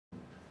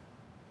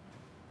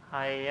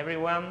Hi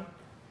everyone,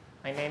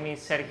 my name is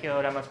Sergio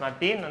Oramas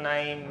and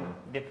I'm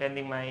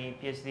defending my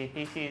PhD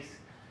thesis,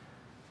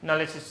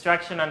 Knowledge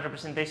Extraction and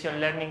Representation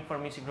Learning for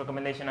Music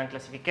Recommendation and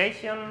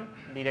Classification,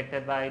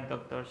 directed by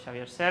Dr.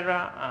 Xavier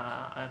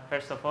Serra.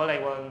 First of all, I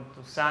want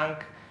to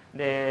thank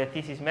the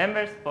thesis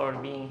members for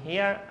being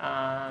here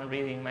and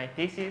reading my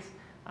thesis,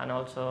 and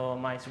also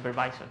my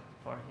supervisor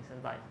for his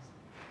advice.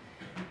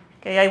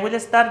 Okay, I will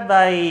start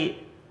by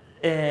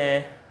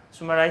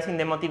summarizing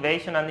the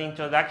motivation and the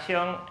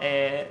introduction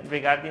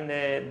regarding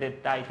the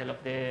title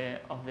of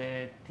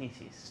the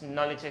thesis,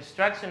 Knowledge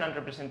Extraction and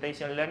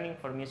Representation Learning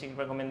for Music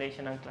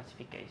Recommendation and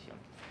Classification.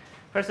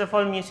 First of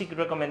all, music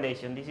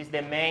recommendation. This is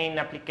the main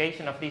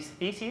application of this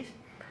thesis.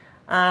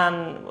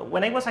 And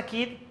when I was a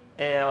kid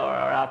or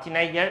a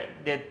teenager,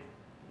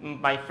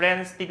 my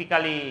friends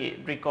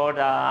typically record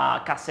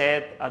a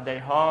cassette at their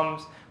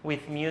homes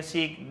with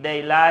music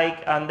they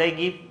like, and they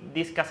give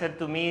this cassette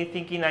to me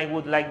thinking I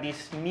would like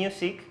this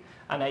music,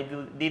 and I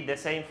did the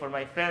same for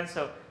my friends.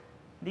 So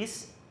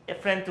this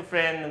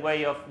friend-to-friend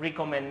way of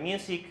recommend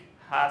music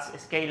has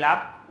scaled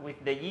up with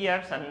the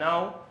years, and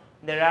now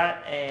there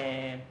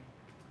are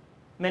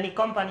many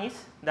companies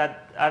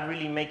that are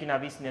really making a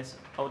business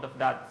out of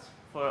that,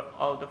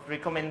 out of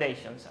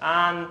recommendations.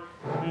 And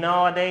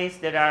nowadays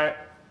there are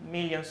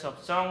millions of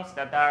songs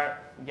that are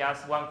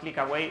just one click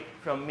away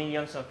from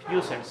millions of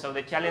users. So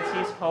the challenge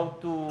is how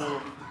to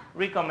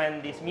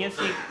recommend this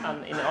music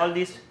and in all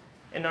this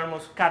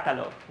enormous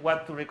catalog,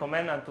 what to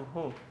recommend and to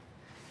who.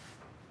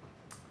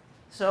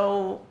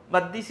 So,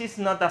 but this is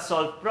not a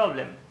solved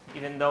problem,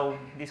 even though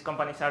these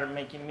companies are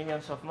making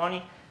millions of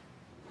money.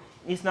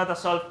 It's not a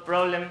solved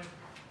problem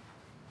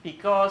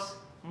because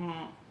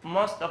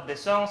most of the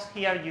songs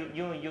here,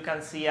 you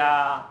can see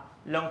a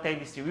long tail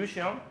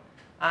distribution,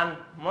 and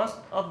most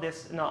of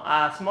this,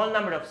 a small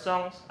number of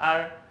songs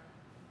are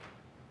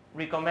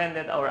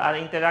recommended or are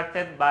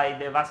interacted by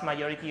the vast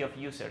majority of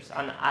users,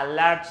 and a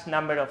large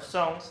number of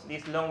songs,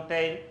 this long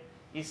tail,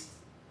 is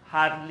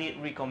hardly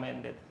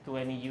recommended to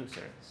any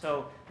user.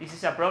 So this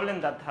is a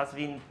problem that has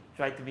been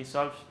tried to be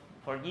solved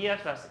for years,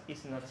 but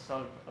is not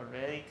solved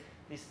already.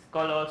 This is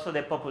called also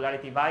the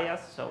popularity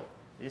bias. So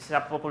this is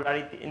a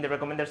popularity in the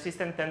recommender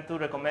system tend to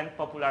recommend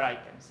popular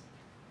items.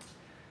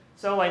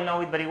 So I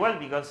know it very well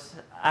because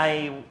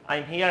I'm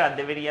here at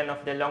the very end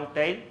of the long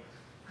tail.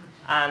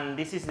 And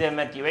this is the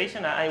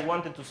motivation. I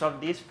wanted to solve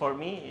this for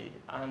me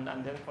and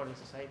then for the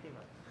society.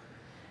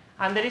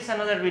 And there is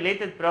another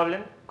related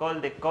problem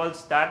called the cold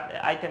start,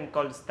 the item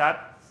cold start.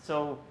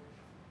 So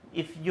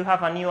if you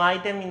have a new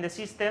item in the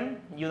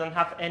system, you don't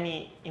have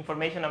any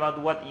information about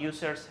what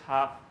users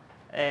have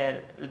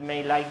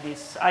may like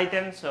this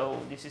item. So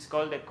this is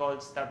called the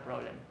cold start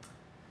problem.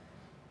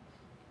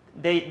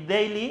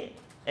 Daily,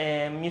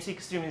 music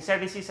streaming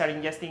services are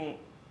ingesting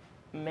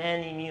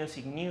many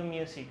new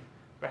music.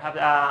 Perhaps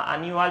a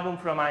new album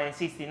from an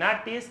existing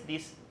artist.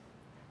 This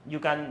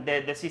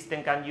the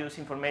system can use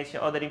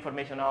other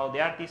information about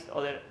the artist,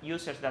 other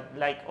users that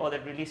like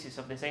other releases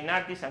of the same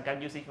artist and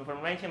can use this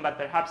information. But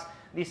perhaps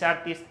these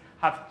artists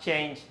have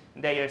changed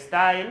their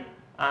style,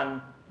 and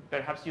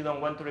perhaps you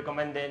don't want to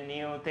recommend the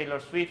new Taylor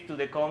Swift to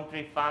the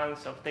country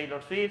fans of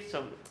Taylor Swift.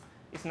 So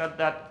it's not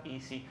that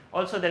easy.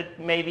 Also, there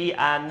may be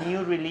a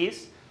new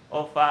release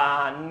of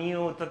a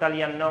new,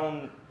 totally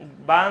unknown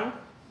band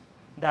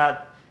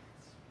that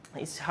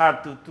it's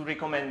hard to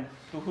recommend,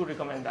 to who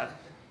recommend that.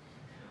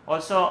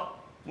 Also,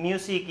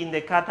 music in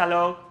the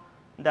catalog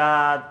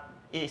that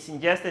is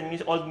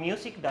ingested, old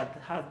music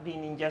that has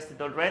been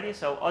ingested already.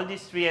 So all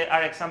these three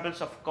are examples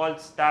of cold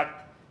start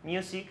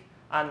music.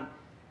 And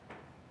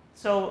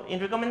so in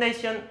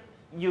recommendation,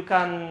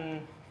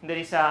 there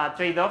is a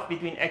trade-off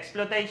between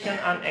exploitation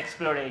and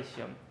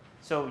exploration.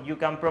 So you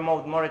can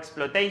promote more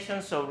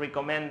exploitation, so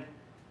recommend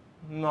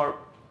more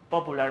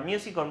popular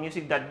music or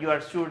music that you are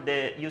sure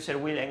the user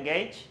will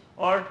engage,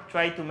 or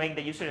try to make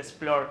the user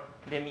explore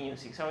the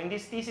music. So in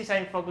this thesis,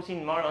 I'm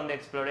focusing more on the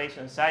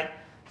exploration side,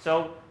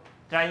 so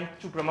trying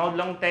to promote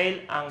long tail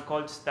and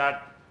cold start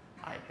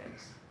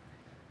items.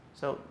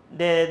 So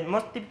the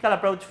most typical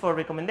approach for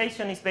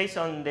recommendation is based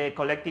on the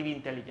collective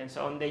intelligence,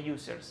 on the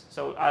users.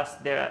 So as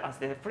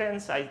the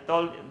friends, I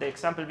told the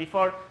example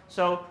before,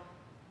 so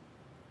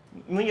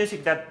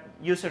music that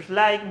users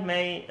like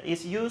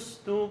is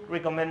used to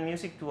recommend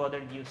music to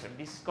other users.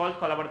 This is called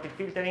collaborative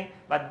filtering,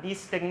 but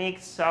these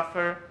techniques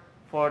suffer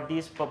for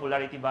this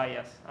popularity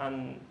bias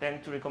and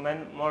tend to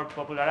recommend more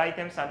popular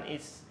items, and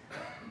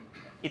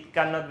it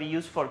cannot be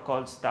used for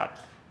cold start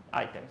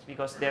items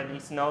because there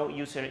is no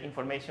user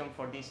information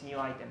for these new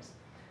items.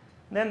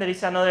 Then there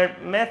is another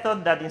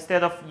method that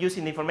instead of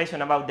using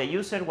information about the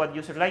user, what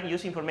user like,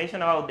 use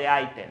information about the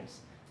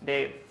items,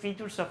 the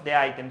features of the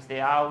items,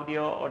 the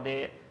audio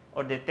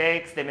or the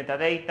text, the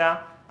metadata,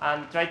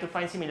 and try to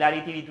find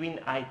similarity between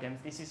items.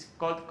 This is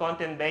called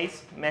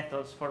content-based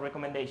methods for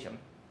recommendation.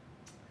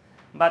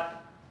 But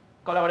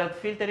collaborative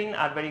filtering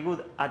are very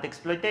good at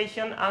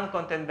exploitation, and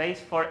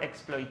content-based for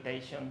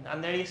exploitation.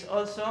 And there is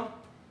also,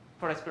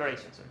 for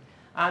exploration, sorry.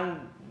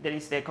 And there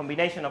is the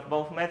combination of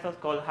both methods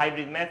called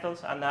hybrid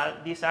methods, and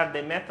these are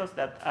the methods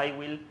that I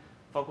will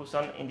focus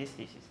on in this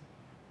thesis.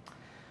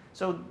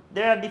 So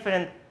there are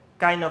different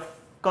kind of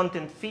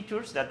content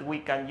features that we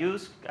can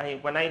use.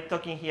 When I'm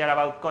talking here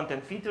about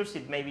content features,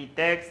 it may be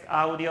text,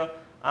 audio,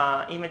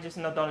 images,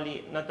 not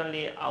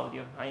only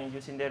audio. I am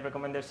using the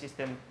recommender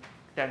system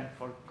term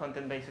for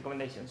content-based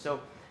recommendation. So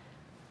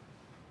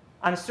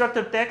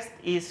unstructured text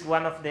is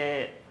one of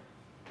the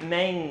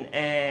main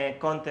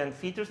content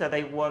features that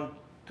I want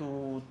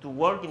to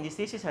work in this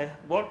thesis. I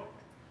worked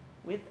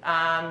with,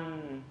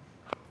 and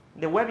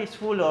the web is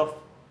full of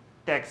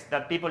text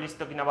that people is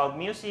talking about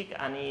music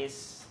and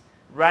is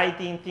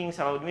writing things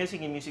about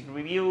music in music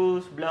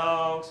reviews,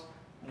 blogs,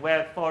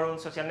 web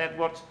forums, social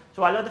networks.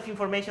 So a lot of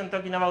information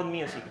talking about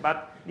music,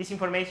 but this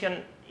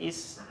information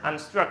is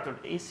unstructured.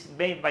 It's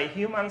made by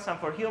humans and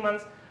for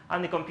humans,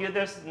 and the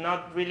computers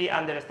not really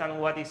understand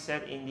what is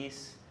said in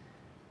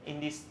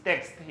this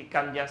text. He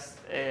can just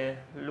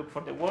look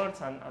for the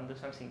words and do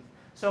something.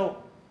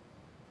 So,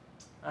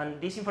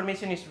 and this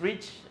information is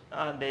rich.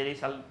 There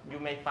is you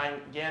may find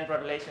genre,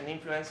 relation,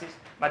 influences,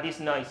 but it's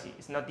noisy.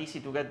 It's not easy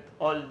to get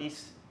all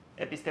this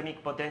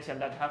epistemic potential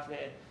that have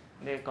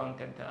the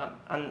content.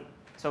 And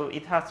so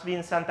it has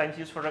been sometimes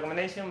used for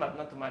recommendation, but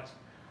not too much.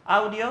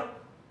 Audio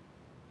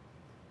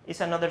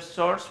is another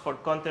source for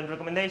content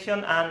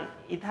recommendation, and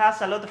it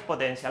has a lot of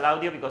potential,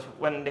 audio, because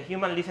when the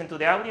human listen to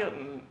the audio,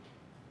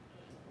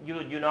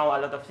 you know a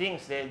lot of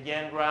things, the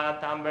genre,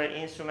 timbre,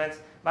 instruments,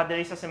 but there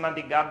is a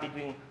semantic gap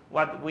between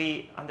what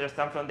we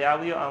understand from the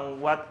audio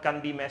and what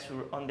can be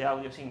measured on the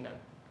audio signal.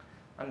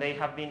 And they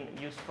have been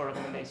used for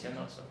recommendation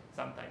also,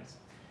 sometimes.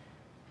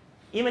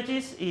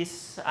 Images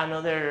is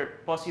another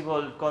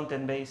possible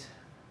content-based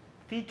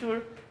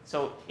feature.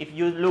 So if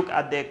you look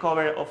at the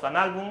cover of an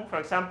album, for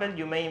example,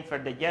 you may infer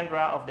the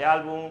genre of the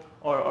album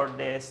or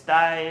the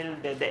style,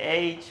 the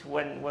age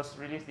when was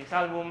released this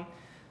album.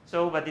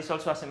 So, but there's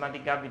also a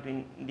semantic gap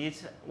between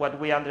this, what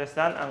we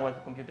understand, and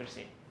what computers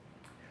see.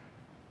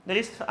 There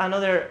is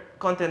another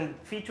content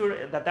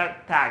feature that are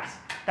tags.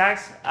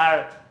 Tags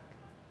are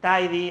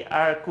tidy,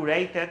 are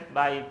curated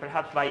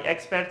perhaps by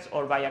experts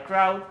or by a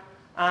crowd.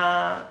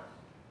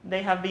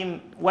 They have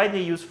been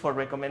widely used for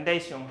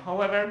recommendation.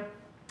 However,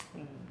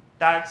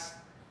 tags,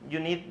 you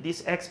need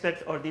this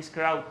expert or this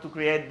crowd to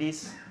create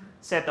this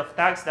set of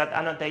tags that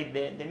annotate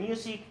the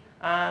music,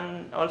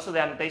 and also the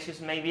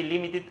annotations may be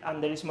limited,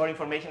 and there is more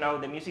information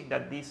about the music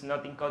that is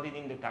not encoded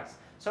in the tags.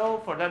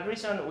 So for that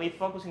reason, we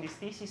focus in this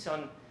thesis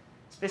on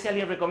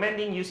especially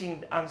recommending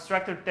using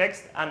unstructured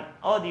text and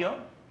audio,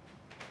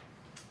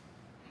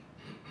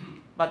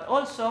 but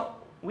also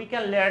we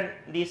can learn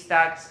these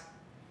tags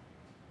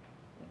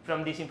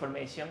from this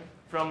information,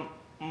 from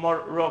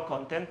more raw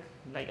content,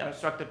 like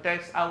unstructured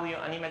text, audio,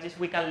 and images.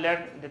 We can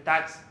learn the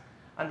tags,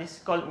 and this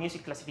is called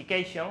music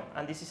classification,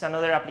 and this is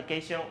another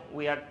application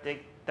we are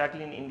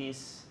tackling in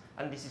this,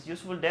 and this is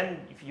useful.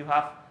 Then if you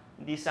have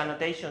these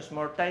annotations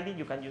more tidy,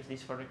 you can use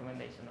this for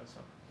recommendation also.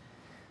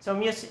 So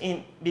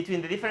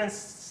between the different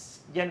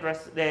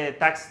genres, the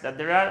tags that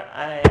there are,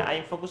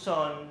 I focus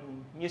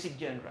on music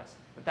genres,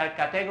 that are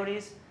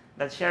categories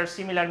that share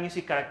similar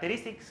music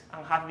characteristics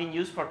and have been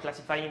used for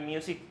classifying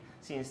music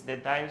since the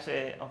times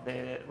of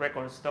the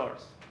record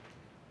stores.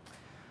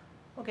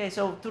 Okay,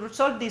 so to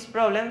solve these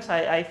problems,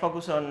 I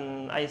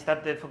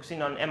started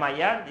focusing on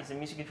MIR. This is a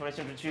music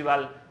information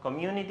retrieval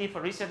community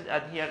for research.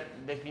 And here,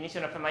 the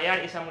definition of MIR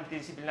is a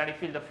multidisciplinary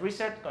field of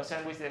research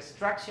concerned with the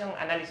extraction,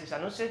 analysis,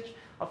 and usage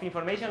of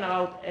information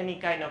about any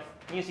kind of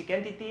music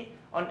entity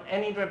on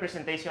any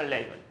representation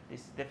level.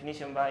 This is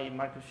definition by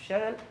Marcus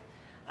Schedel.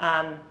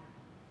 And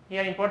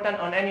here, important,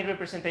 on any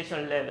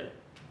representation level.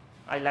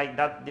 I like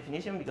that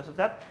definition because of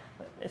that,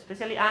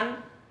 especially.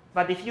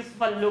 But if you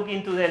look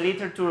into the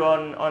literature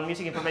on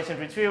music information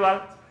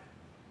retrieval,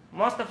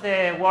 most of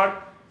the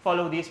work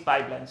follow this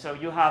pipeline. So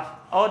you have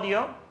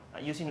audio,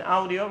 using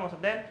audio, most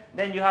of them.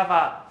 Then you have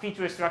a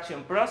feature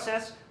extraction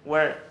process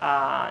where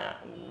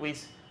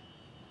with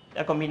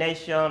a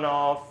combination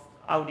of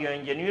audio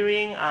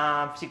engineering,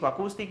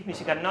 psychoacoustics,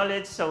 musical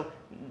knowledge. So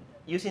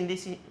using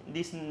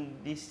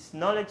this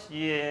knowledge,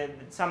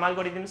 some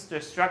algorithms to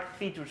extract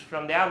features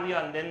from the audio,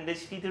 and then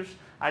these features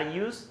are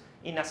used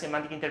in a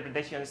semantic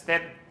interpretation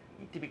step,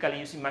 typically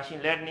using machine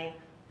learning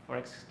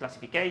for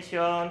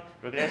classification,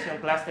 regression,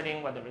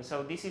 clustering, whatever.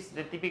 So this is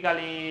the typical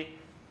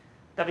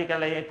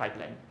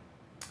pipeline.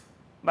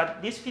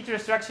 But this feature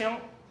extraction,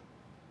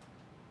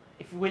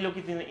 if we look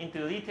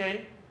into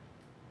detail,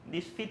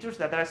 these features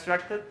that are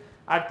extracted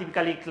are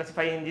typically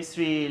classified in these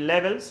three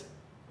levels: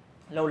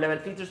 low-level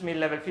features,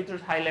 mid-level features,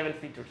 high-level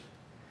features.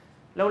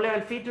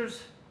 Low-level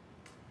features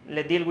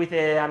deal with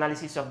the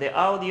analysis of the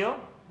audio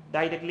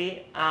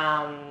directly.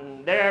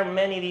 There are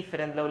many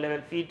different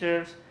low-level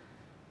features.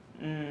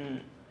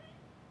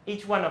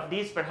 Each one of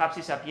these perhaps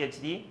is a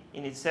PhD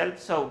in itself.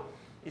 So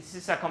this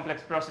is a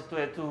complex process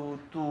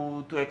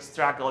to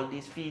extract all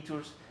these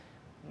features.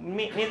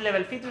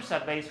 Mid-level features are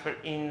based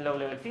in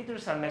low-level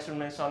features and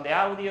measurements on the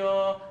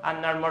audio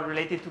and are more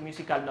related to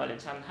musical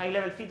knowledge. And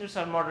high-level features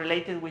are more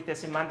related with the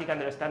semantic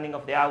understanding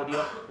of the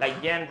audio, like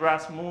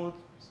genres, moods.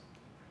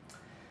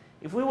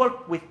 If we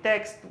work with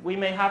text, we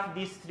may have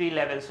these 3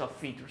 levels of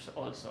features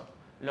also.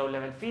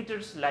 Low-level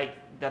features, like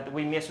that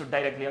we measure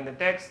directly on the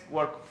text,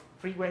 work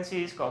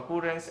frequencies,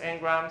 co-occurrence,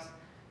 n-grams.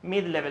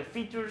 Mid-level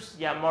features,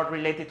 yeah, more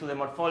related to the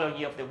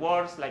morphology of the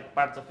words, like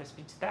parts of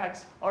speech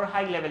tags, or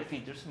high-level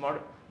features, more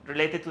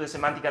related to the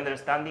semantic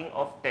understanding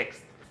of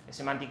text, the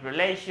semantic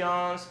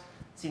relations,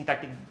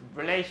 syntactic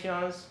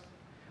relations.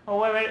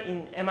 However,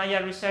 in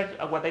MIR research,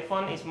 what I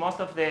found is most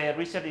of the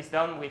research is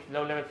done with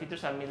low-level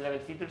features and mid-level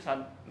features,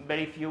 and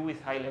very few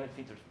with high-level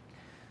features.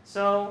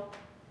 So,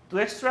 to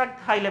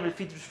extract high-level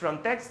features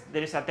from text,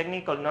 there is a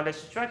technique called knowledge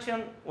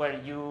extraction, where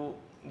you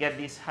get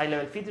these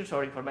high-level features,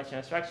 or information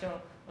extraction,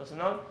 also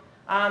known,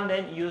 and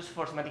then use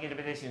for semantic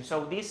interpretation.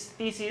 So this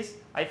thesis,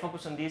 I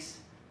focus on this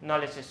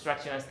knowledge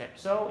extraction step.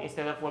 So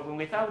instead of working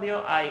with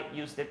audio, I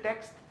use the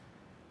text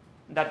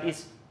that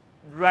is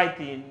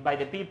written by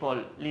the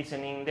people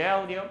listening the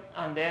audio,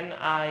 and then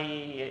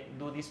I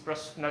do this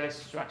process of knowledge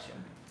extraction.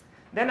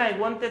 Then I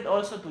wanted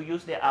also to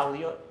use the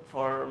audio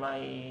for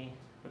my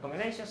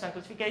recommendations and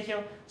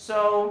classification.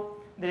 So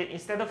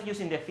instead of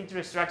using the feature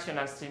extraction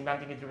and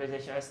semantic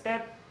interpretation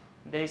step,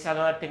 there is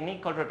another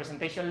technique called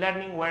representation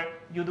learning, where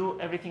you do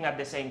everything at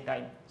the same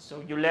time.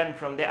 So you learn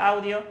from the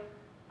audio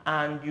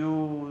and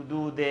you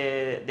do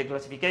the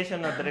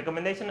classification or the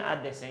recommendation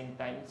at the same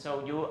time.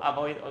 So you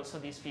avoid also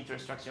this feature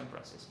extraction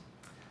process.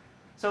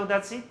 So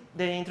that's it.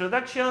 The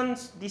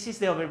introductions, this is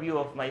the overview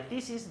of my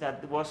thesis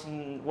that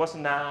wasn't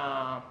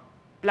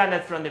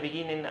planned from the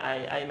beginning,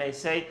 I may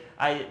say.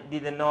 I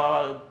didn't know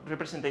about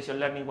representation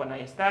learning when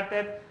I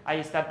started.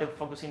 I started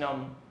focusing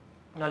on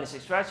knowledge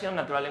extraction,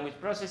 natural language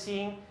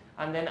processing,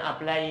 and then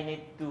applying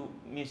it to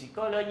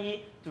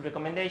musicology, to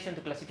recommendation,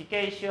 to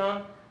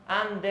classification,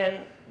 and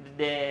then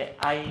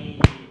I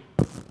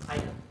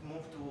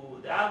moved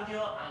to the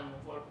audio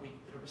and work with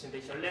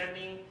representation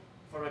learning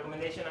for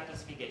recommendation and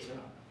classification.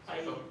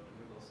 Thank you.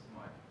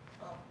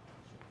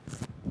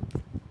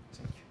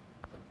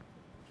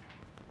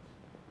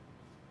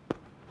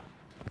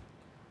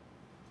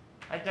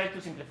 I try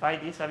to simplify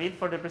this a bit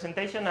for the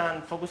presentation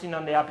and focusing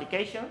on the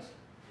applications.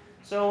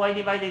 So I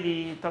divided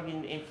the talk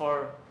in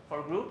four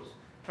groups.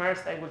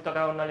 First, I will talk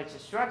about knowledge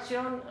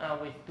extraction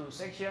with 2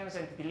 sections,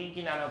 entity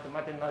linking and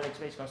automated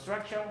knowledge-based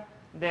construction.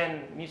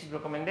 Then music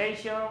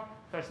recommendation.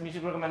 First,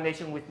 music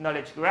recommendation with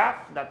knowledge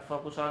graph that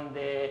focus on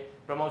the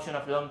promotion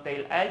of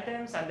long-tail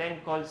items, and then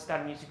cold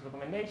start music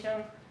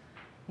recommendation.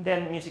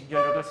 Then music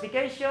genre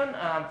classification,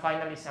 and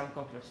finally some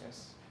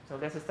conclusions. So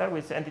let's start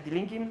with entity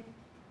linking.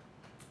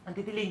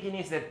 Entity linking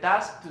is the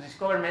task to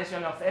discover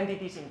mention of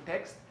entities in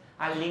text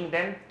and link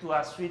them to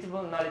a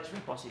suitable knowledge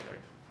repository.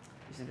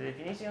 This is the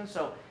definition.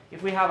 So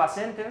if we have a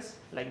sentence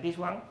like this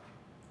one,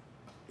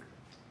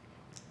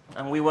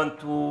 and we want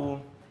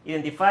to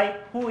identify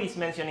who is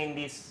mentioning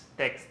this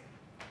text,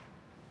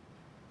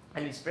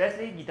 Elvis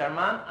Presley, Guitar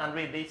Man, and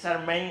Reed, these are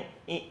main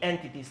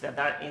entities that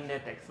are in the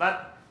text.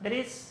 But there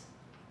is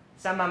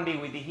some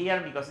ambiguity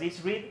here, because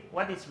this Reed,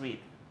 what is Reed?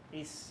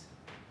 Is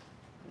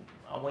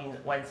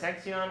one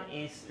section,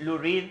 is Lou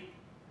Reed,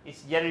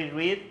 is Jerry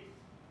Reed.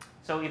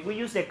 So if we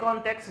use the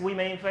context, we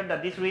may infer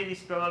that this Reed is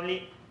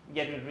probably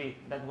Jerry Reed,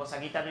 that was a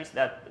guitarist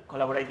that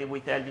collaborated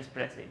with Elvis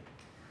Presley.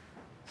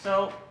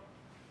 So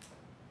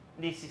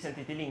this is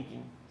entity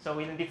linking. So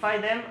we identify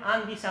them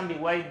and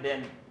disambiguate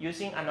them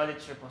using a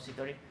knowledge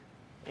repository.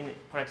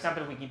 For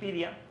example,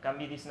 Wikipedia can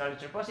be this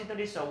knowledge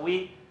repository, so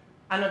we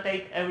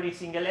annotate every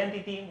single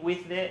entity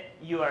with the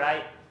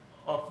URI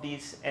of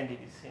these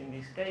entities. In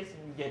this case,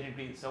 Jerry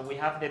Reed. So we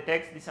have the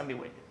text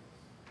disambiguated.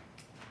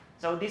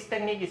 So this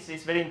technique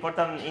is very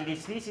important in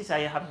this thesis. I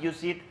have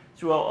used it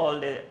throughout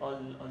all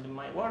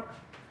my work.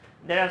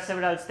 There are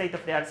several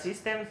state-of-the-art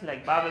systems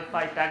like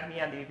Babelfish,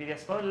 TagMe, and the Wikipedia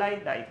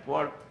Spotlight that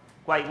work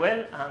quite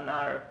well and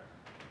are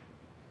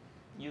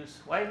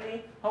used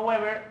widely.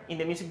 However, in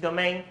the music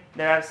domain,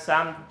 there are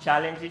some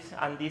challenges,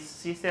 and these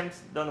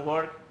systems don't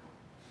work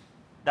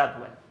that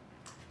well.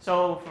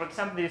 So, for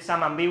example, there is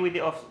some ambiguity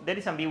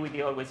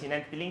always in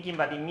entity linking,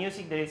 but in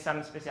music there is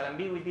some special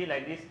ambiguity,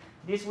 like this.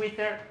 This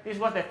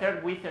was the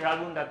 3rd Wither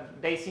album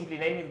that they simply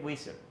named it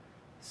Wizard.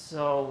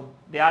 So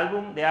the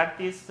album, the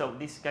artist, so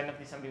this kind of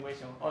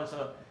disambiguation.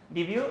 Also,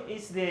 Debut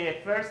is the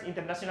first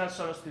international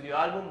solo studio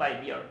album by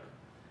Björk.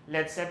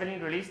 Led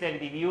Zeppelin released their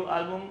debut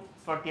album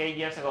 48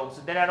 years ago.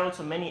 So there are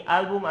also many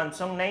album and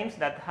song names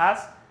that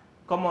has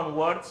common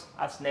words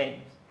as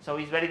names. So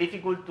it's very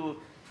difficult to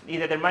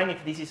determine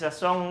if this is a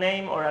song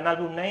name or an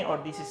album name, or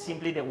this is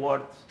simply the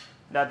words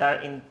that are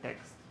in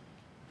text.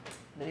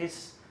 There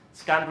is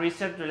scant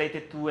research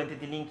related to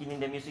entity linking in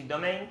the music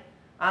domain,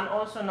 and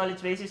also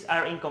knowledge bases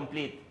are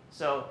incomplete.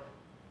 So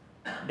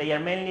they are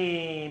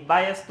mainly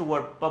biased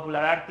toward popular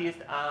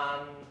artists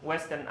and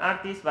Western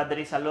artists, but there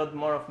is a lot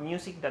more of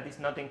music that is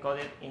not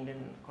encoded in the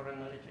current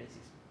knowledge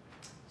bases.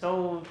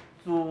 So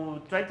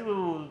to try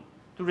to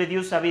to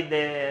reduce a bit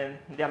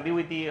the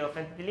ambiguity of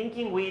entity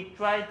linking, we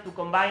try to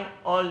combine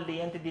all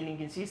the entity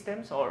linking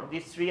systems, or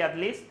these three at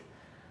least,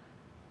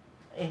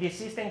 in this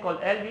system called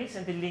ELVIS,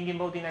 entity linking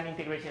voting and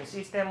integration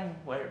system,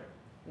 where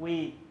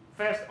we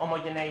first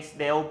homogenize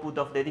the output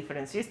of the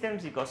different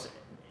systems, because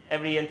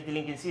every entity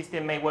linking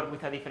system may work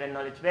with a different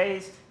knowledge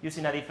base,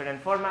 using a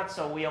different format,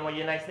 so we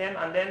homogenize them,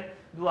 and then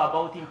do a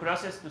voting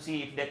process to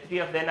see if the three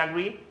of them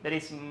agree, there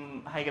is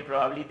higher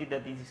probability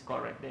that this is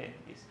correct.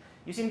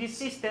 Using this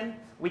system,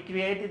 we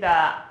created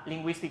a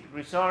linguistic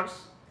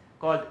resource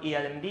called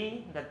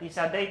ELMD, that is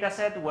a data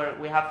set where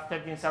we have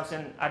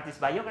 13,000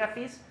 artist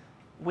biographies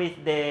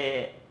with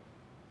the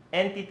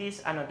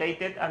entities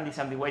annotated and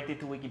disambiguated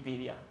to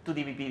Wikipedia, to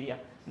DBpedia.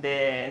 The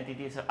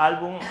entities are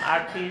album,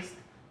 artist,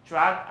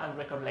 track, and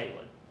record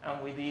label.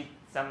 And we did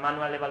some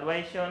manual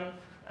evaluation,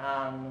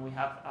 and we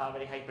have a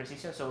very high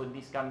precision, so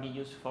this can be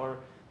used for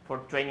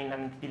training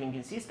an entity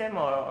linking system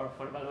or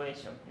for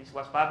evaluation. This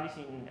was published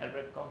in a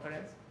REP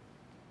conference.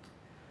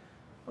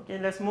 Okay,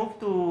 let's move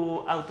to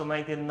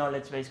automated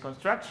knowledge-based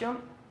construction.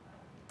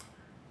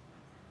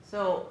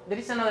 So there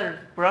is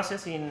another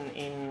process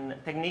in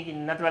technique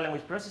in natural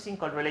language processing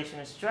called relation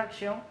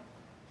extraction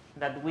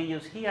that we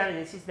use here.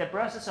 This is the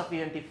process of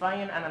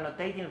identifying and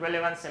annotating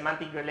relevant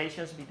semantic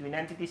relations between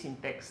entities in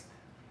text.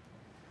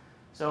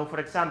 So for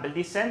example,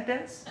 this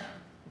sentence,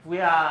 if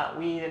we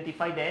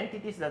identify the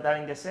entities that are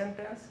in the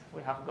sentence.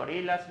 We have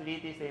gorillas,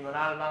 British, Damon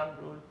Albarn,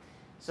 Rule.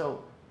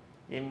 So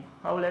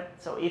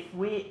So if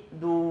we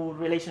do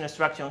relation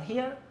extraction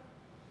here,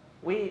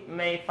 we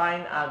may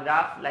find a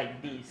graph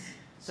like this.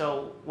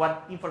 So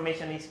what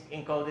information is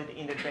encoded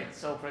in the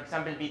text? So for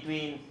example,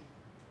 between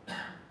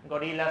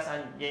gorillas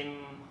and James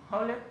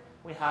Howlett,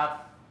 we have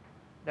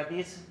that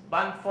is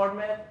band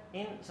formed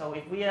in. So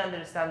if we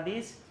understand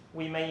this,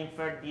 we may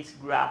infer this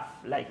graph,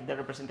 like the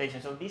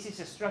representation. So this is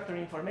a structured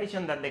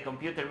information that the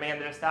computer may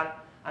understand,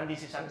 and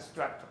this is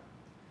unstructured.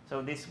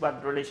 So this is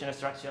what relation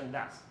extraction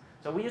does.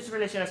 So we use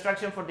relation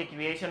extraction for the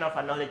creation of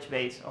a knowledge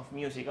base of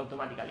music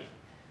automatically.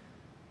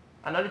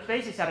 A knowledge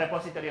base is a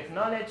repository of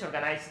knowledge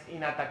organized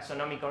in a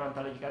taxonomic or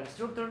ontological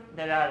structure.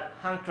 There are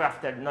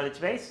handcrafted knowledge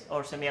base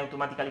or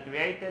semi-automatically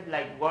created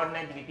like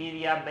WordNet,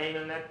 Wikipedia,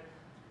 BabelNet,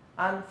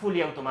 and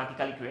fully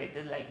automatically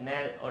created like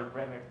NEL or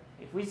Bremer.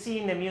 If we see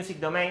in the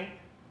music domain,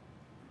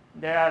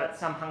 there are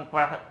some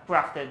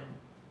handcrafted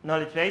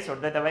knowledge base or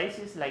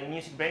databases like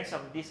Music Brains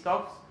of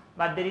Discogs,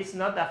 but there is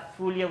not a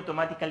fully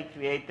automatically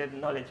created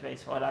knowledge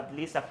base, or at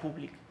least a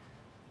public,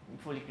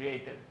 fully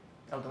created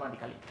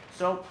automatically.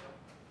 So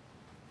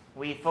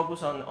we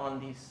focus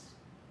on this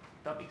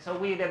topic. So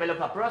we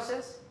develop a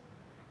process,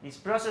 this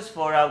process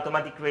for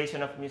automatic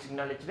creation of music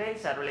knowledge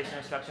base, a relation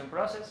extraction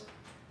process.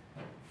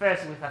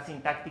 First with a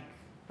syntactic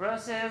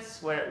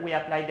process where we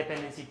apply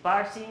dependency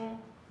parsing.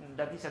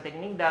 That is a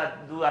technique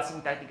that do a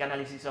syntactic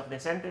analysis of the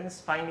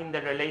sentence, finding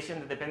the relation,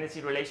 the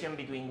dependency relation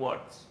between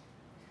words.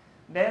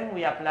 Then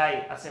we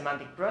apply a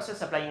semantic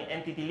process, applying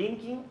entity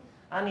linking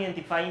and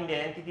identifying the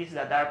entities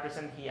that are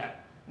present here.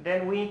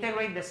 Then we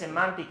integrate the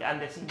semantic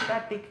and the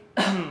syntactic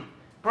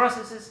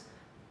processes,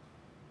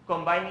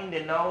 combining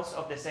the nodes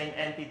of the same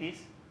entities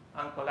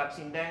and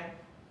collapsing them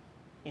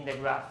in the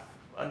graph,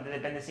 on the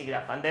dependency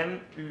graph, and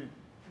then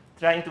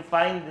trying to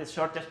find the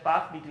shortest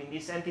path between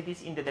these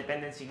entities in the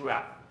dependency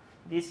graph.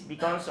 This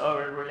becomes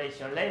our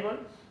relation label.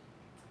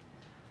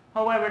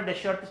 However, the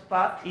shortest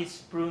path is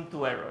prone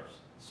to errors.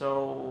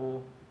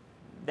 So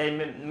there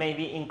may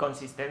be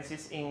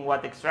inconsistencies in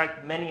what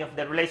extract. Many of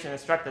the relations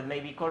extracted may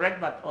be correct,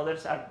 but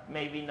others are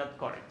maybe not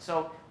correct.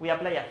 So we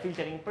apply a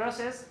filtering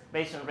process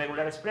based on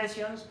regular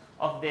expressions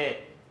of the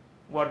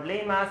word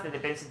lemmas, the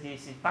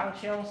dependency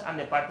functions, and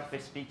the part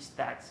of speech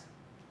tags.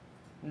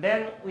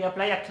 Then we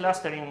apply a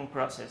clustering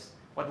process.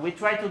 What we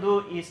try to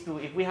do is to,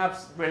 if we have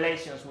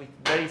relations with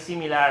very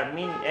similar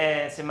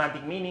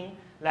semantic meaning,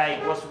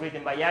 like was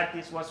written by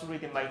artist, was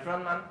written by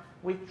frontman,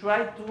 we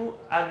try to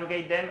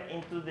aggregate them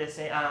into the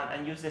same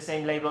and use the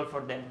same label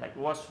for them, like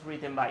was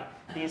written by.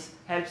 This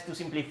helps to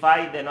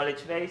simplify the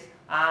knowledge base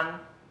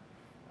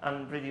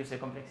and reduce the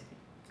complexity.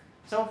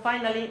 So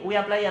finally, we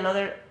apply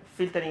another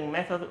filtering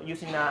method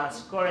using a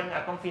scoring,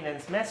 a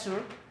confidence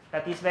measure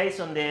that is based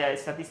on the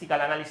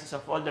statistical analysis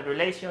of all the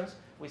relations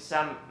with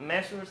some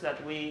measures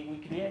that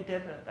we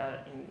created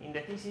in the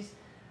thesis.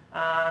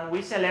 And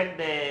we select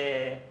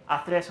a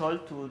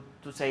threshold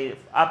to say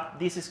up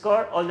this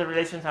score, all the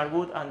relations are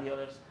good and the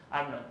others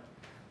are not.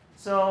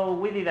 So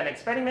we did an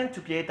experiment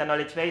to create a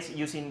knowledge base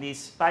using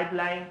this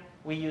pipeline.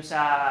 We use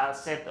a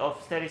set of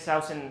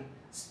 30,000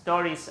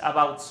 stories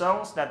about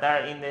songs that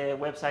are in the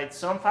website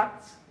Song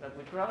Facts that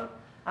we crawl.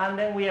 And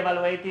then we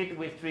evaluate it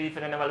with 3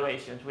 different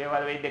evaluations. We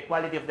evaluate the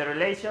quality of the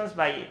relations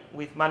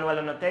with manual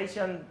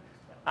annotation,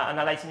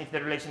 analyzing if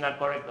the relations are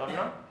correct or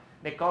not.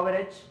 The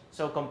coverage,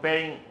 so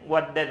comparing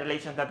what the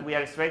relations that we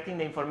are extracting,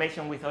 the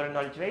information with other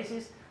knowledge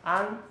bases,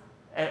 and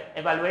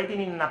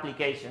evaluating in an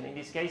application, in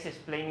this case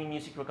explaining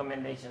music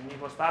recommendation.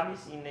 It was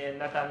published in the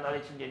Data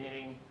Knowledge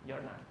Engineering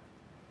Journal.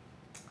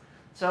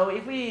 So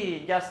if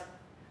we just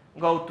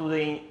go to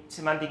the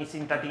semantic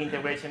syntactic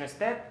integration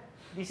step,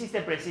 this is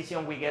the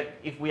precision we get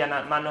if we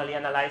manually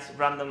analyze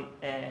random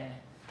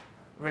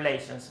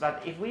relations.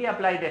 But if we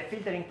apply the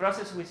filtering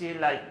process, we see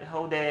like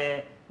how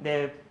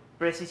the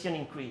precision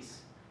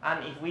increase.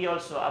 And if we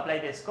also apply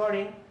the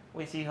scoring,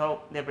 we see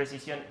how the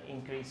precision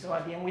increase. So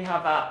at the end, we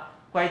have a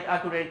quite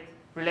accurate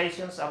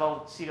relations,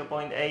 about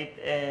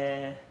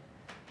 0.8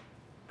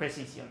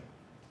 precision.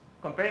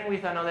 Comparing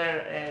with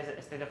another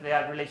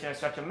state-of-the-art relation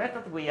extraction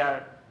method, we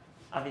are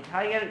a bit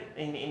higher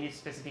in this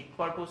specific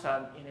corpus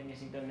and in the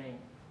music domain.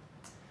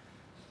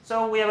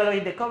 So we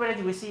evaluate the coverage.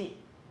 We see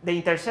the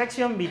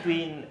intersection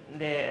between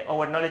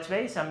our knowledge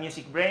base and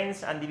music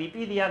brains and the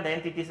Wikipedia, the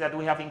entities that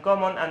we have in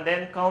common, and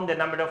then count the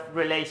number of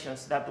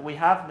relations that we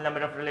have, the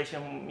number of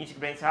relations music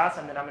brains has,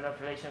 and the number of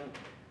relations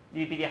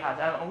Wikipedia has.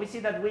 And we see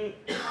that we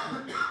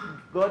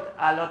got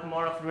a lot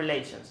more of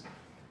relations.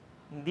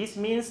 This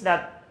means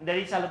that there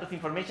is a lot of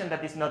information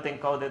that is not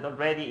encoded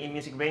already in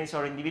music brains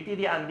or in the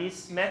Wikipedia, and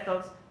these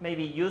methods may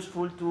be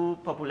useful to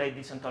populate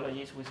these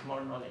ontologies with more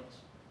knowledge.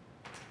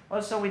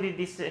 Also, we did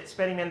this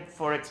experiment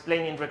for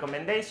explaining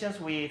recommendations.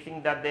 We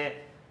think that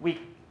we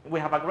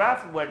have a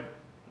graph where,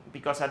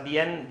 because at the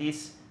end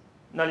this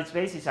knowledge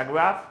base is a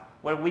graph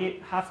where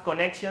we have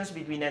connections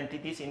between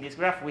entities in this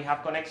graph. We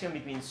have connection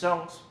between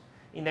songs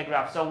in the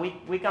graph. So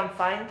we can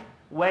find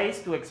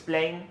ways to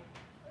explain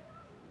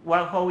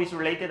how is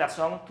related a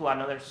song to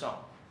another song.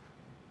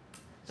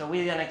 So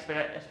we did an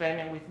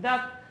experiment with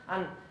that,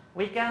 and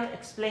we can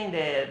explain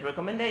the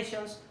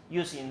recommendations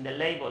using the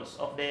labels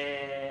of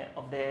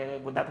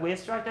that we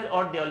extracted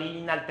or the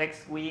original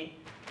text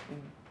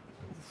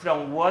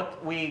from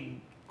what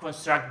we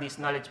construct this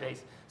knowledge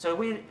base. So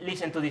we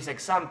listen to this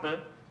example,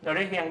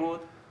 Norwegian Wood.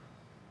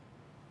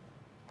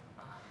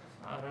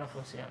 Ahora no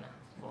funciona.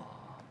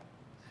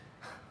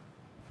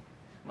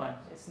 Well,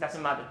 it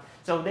doesn't matter.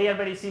 So they are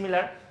very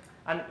similar,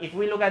 and if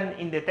we look at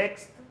in the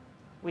text,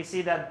 we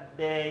see that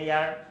they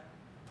are.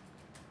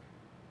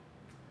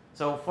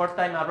 So Fourth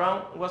Time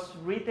Around was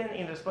written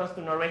in response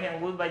to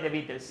Norwegian Wood by the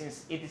Beatles,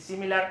 since it is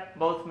similar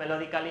both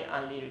melodically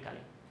and lyrically.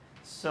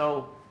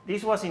 So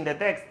this was in the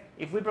text.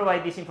 If we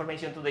provide this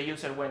information to the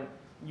user when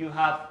you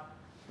have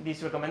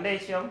this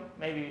recommendation,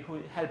 maybe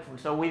helpful.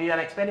 So we did an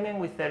experiment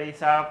with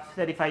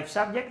 35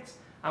 subjects,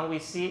 and we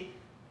see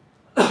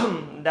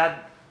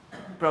that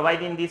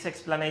providing this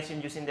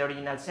explanation using the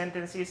original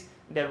sentences,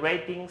 the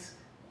ratings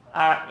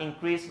are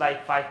increased by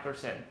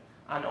 5%.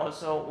 And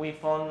also we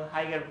found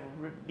higher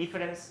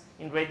difference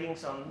in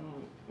ratings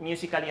on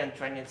musically and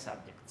trained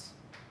subjects.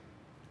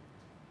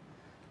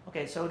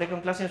 Okay, so the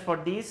conclusions for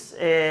this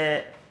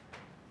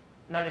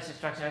knowledge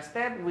extraction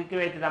step, we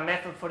created a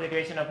method for the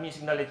creation of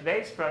music knowledge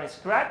base from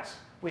scratch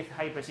with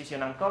high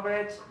precision and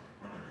coverage.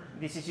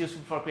 This is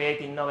useful for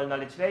creating novel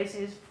knowledge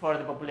bases, for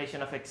the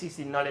population of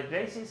existing knowledge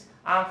bases,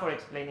 and for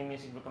explaining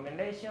music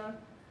recommendation.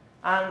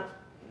 And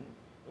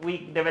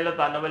we developed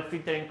a novel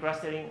filtering,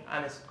 clustering,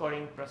 and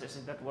scoring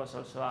processes that was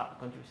also a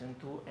contribution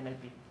to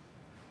NLP.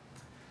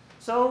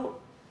 So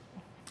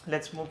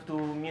let's move to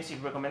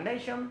music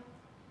recommendation.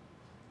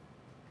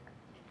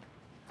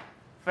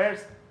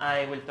 First,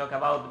 I will talk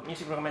about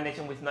music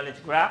recommendation with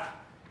knowledge graph.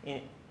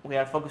 We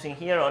are focusing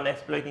here on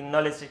exploiting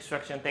knowledge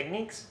extraction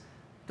techniques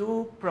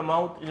to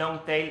promote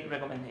long-tail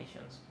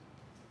recommendations.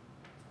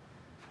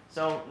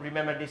 So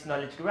remember this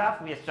knowledge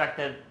graph we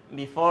extracted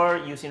before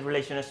using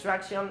relation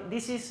extraction.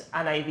 This is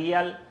an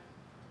ideal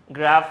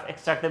graph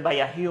extracted by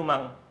a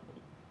human.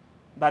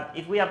 But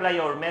if we apply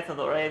our method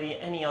or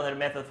any other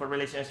method for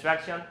relation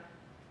extraction,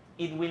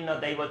 it will not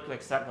be able to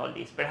extract all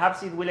this.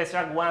 Perhaps it will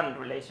extract one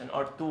relation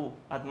or two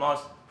at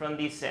most from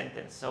this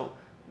sentence. So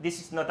this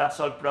is not a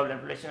solved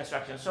problem, relation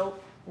extraction. So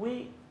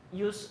we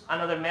use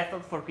another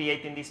method for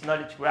creating these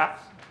knowledge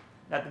graphs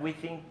that we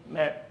think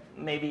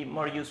may be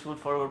more useful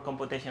for our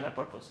computational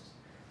purposes.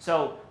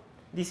 So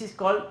this is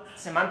called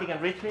semantic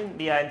enrichment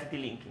via entity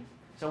linking.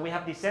 So we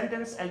have this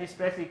sentence, Elvis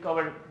Presley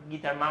covered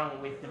Guitar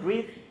Man with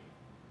Reed,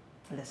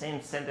 the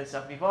same sentence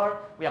as before.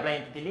 We apply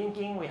entity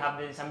linking, we have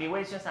the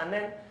disambiguations, and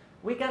then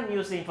we can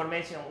use the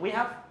information. We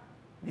have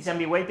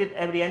disambiguated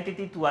every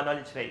entity to a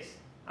knowledge base.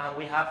 And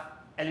we have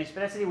Elvis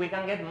Presley, we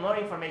can get more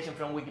information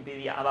from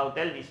Wikipedia about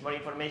Elvis, more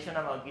information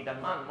about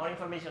Guitar Man, more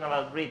information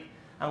about Reed.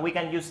 And we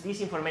can use this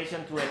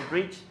information to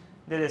enrich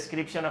the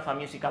description of a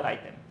musical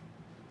item.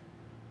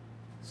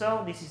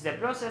 So this is the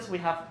process. We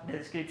have the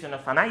description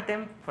of an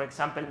item, for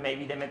example,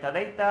 maybe the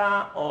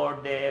metadata or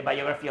the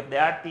biography of the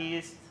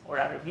artist or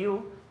a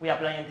review. We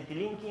apply entity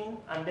linking,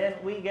 and then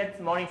we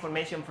get more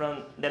information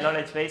from the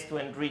knowledge base to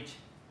enrich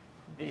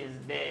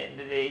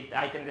the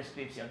item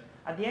description.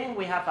 At the end,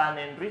 we have an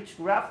enriched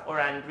graph or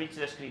an enriched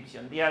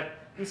description.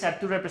 These are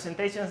two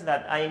representations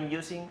that I am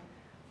using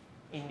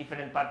in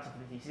different parts of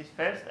the thesis.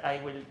 First,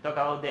 I will talk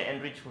about the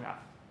enriched graph.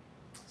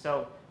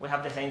 So we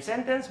have the same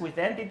sentence with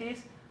the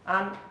entities,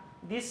 and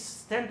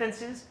this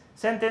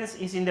sentence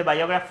is in the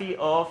biography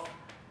of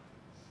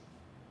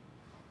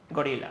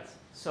gorillas.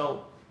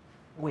 So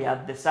we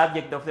add the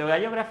subject of the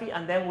biography,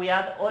 and then we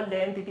add all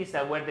the entities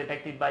that were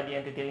detected by the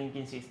entity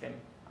linking system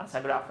as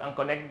a graph and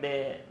connect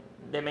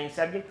the main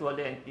subject to all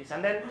the entities.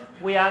 And then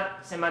we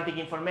add semantic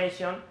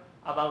information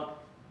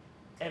about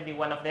every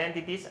one of the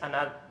entities and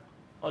add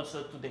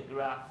also to the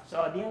graph.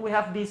 So at the end we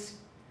have this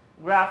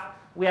graph.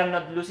 We are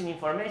not losing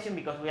information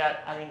because we are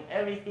adding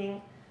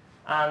everything,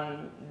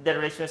 and the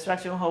relation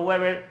extraction,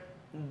 however,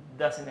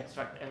 doesn't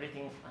extract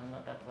everything and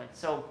not that way.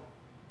 So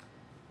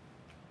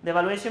the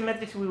evaluation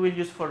metrics we will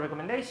use for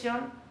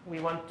recommendation. We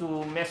want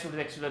to measure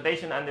the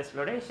exploitation and the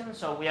exploration,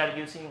 so we are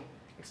using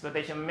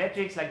exploitation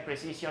metrics like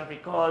precision,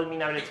 recall,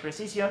 mean average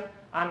precision,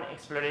 and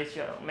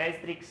exploration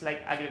metrics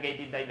like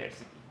aggregated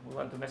diversity. We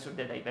want to measure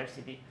the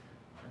diversity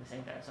at the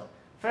same time. So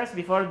first,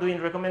 before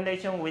doing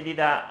recommendation, we did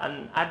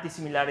an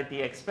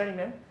RT-similarity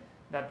experiment.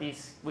 That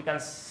is, we can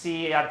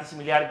see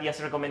RT-similarity as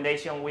a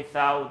recommendation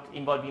without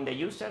involving the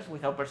users,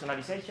 without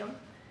personalization.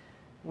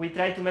 We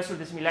try to measure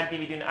the similarity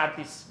between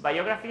artists'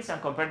 biographies and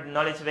compare the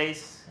knowledge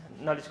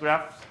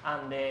graphs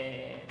and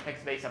the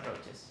text-based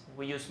approaches.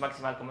 We use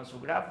maximal common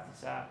subgraph.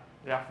 It's a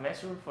graph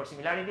measure for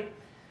similarity.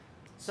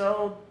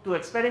 So two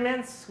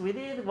experiments we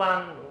did. Two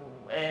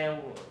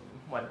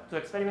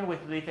experiments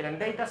with different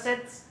data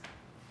sets.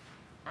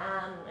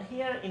 And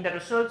here in the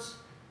results,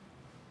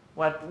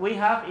 what we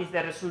have is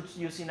the results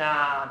using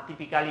a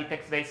typically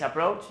text-based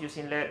approach,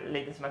 using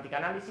latent semantic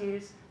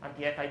analysis,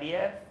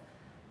 anti-FIDF,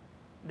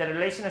 the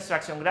relation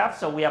extraction graph.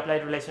 So we apply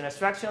relation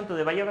extraction to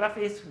the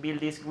biographies,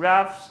 build these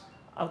graphs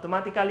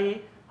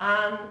automatically,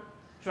 and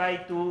try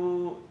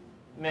to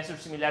measure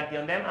similarity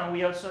on them. And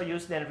we also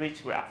use the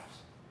enriched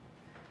graphs.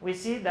 We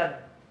see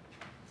that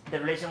the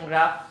relation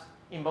graph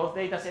in both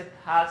datasets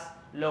has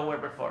lower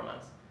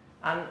performance.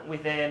 And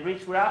with the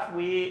enriched graph,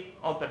 we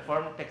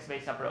outperform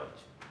text-based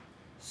approach.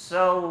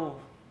 So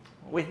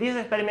with this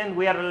experiment,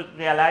 we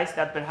realized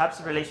that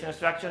perhaps relation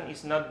extraction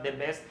is not the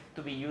best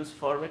to be used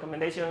for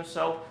recommendations.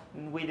 So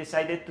we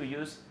decided to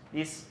use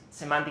these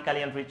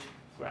semantically enriched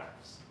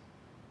graphs.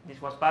 This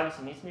was published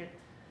in ISMIR.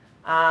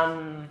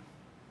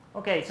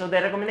 Okay, so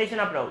the recommendation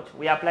approach.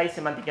 We apply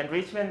semantic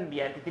enrichment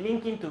via entity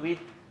linking to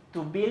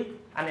build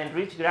an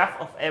enriched graph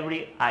of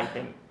every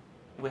item.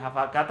 We have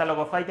a catalog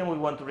of items we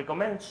want to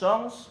recommend,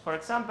 songs, for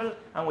example,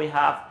 and we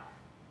have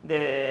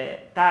the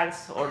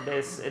tags or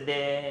the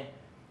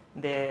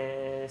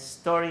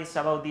stories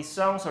about these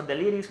songs or the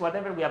lyrics,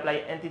 whatever. We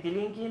apply entity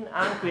linking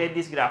and create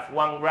this graph,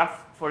 one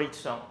graph for each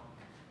song.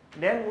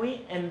 Then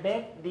we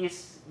embed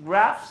these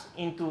graphs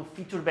into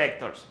feature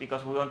vectors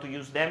because we want to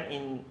use them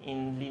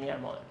in linear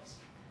models.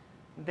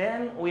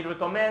 Then we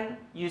recommend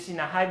using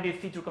a hybrid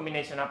feature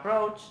combination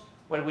approach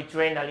where we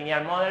train a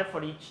linear model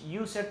for each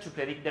user to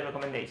predict the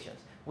recommendations.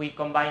 We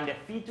combine the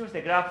features, the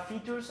graph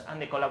features,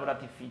 and the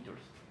collaborative features.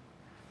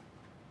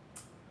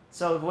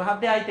 So if we have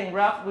the item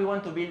graph, we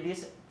want to build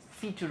this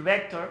feature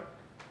vector.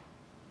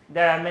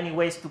 There are many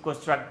ways to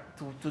construct,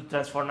 to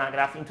transform a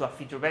graph into a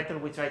feature vector.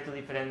 We try two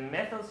different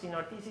methods in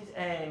our thesis,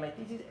 my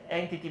thesis,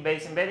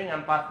 entity-based embedding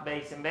and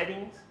path-based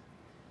embeddings.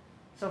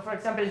 So for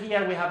example,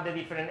 here we have the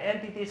different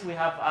entities. We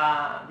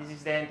have, this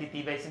is the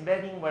entity-based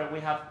embedding where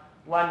we have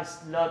one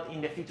slot in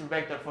the feature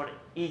vector for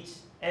each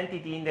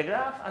entity in the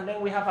graph, and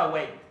then we have a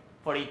weight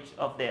for each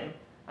of them.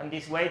 And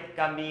this weight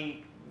can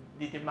be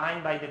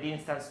determined by the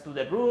distance to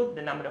the root,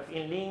 the number of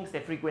in-links,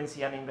 the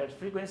frequency and inverse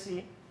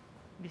frequency.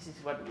 This is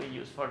what we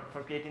use for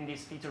creating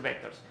these feature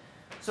vectors.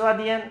 So at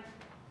the end,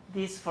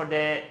 this for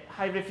the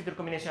hybrid feature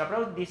combination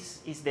approach,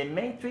 this is the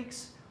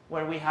matrix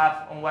where we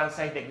have on one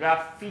side the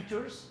graph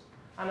features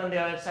and on the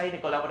other side the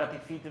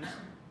collaborative features.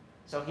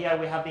 So here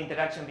we have the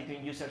interaction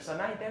between users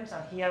and items,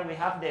 and here we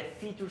have the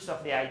features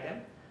of the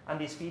item, and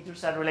these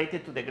features are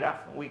related to the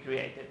graph we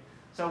created.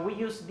 So we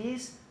use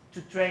this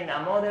to train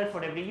a model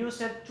for every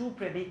user to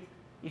predict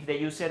if the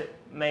user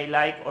may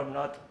like or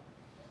not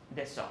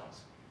the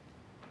songs.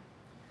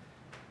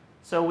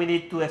 So we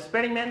did two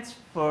experiments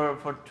for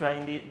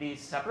trying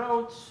this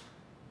approach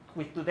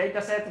with two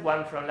datasets,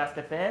 one from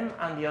Last.fm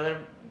and the other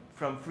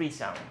from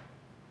Freesound.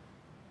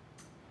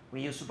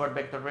 We use support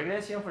vector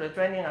regression for the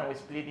training, and we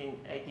split in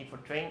 80 for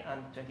train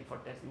and 20 for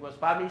test. It was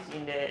published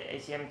in the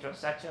ACM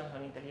Transactions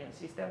on Intelligent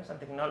Systems and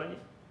Technology.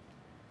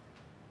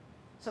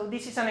 So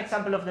this is an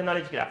example of the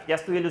knowledge graph,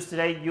 just to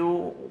illustrate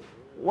you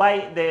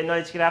why the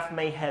knowledge graph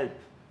may help.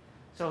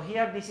 So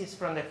here, this is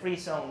from the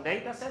Freesound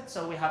dataset.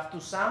 So we have two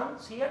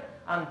sounds here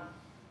and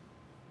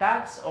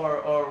tags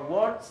or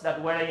words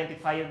that were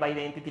identified by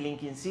the entity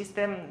linking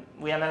system.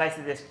 We analyze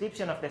the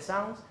description of the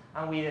sounds,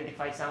 and we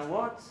identify some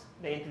words,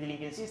 the entity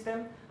linking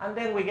system, and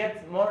then we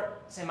get more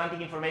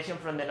semantic information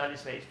from the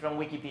knowledge base, from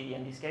Wikipedia.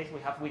 In this case,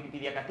 we have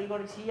Wikipedia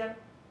categories here.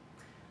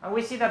 And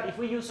we see that if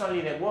we use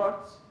only the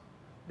words,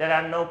 there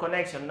are no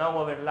connection, no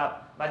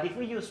overlap. But if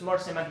we use more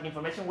semantic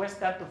information, we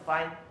start to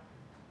find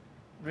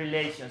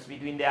relations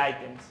between the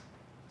items.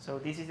 So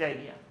this is the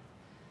idea.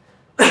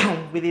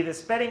 We did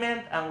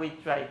experiment and we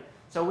tried.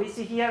 So we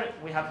see here,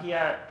 we have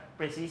here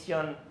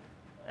precision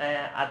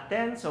at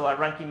 10, so a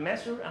ranking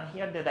measure, and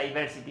here the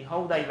diversity,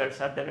 how diverse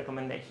are the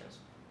recommendations,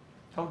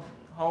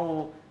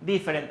 how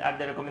different are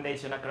the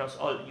recommendations across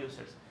all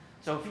users.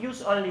 So if you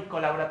use only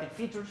collaborative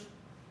features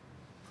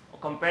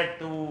compared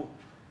to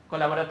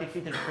collaborative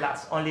features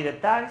plus only the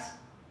tags,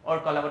 or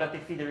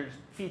collaborative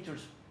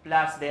features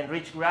plus the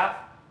enriched graph,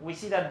 we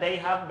see that they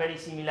have very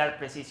similar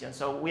precision.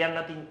 So we are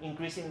not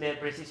increasing the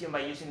precision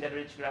by using the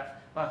enriched graph.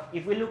 But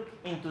if we look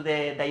into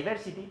the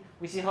diversity,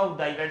 we see how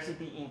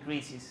diversity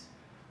increases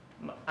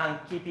and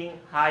keeping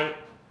high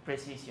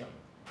precision.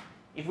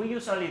 If we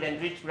use only the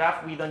enriched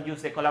graph, we don't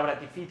use the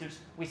collaborative features,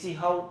 we see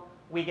how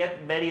we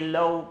get very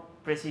low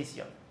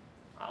precision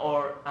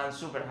and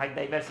super high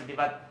diversity.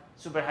 But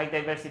super high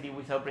diversity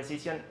without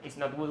precision is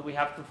not good. We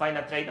have to find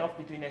a trade-off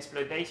between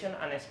exploitation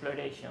and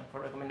exploration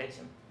for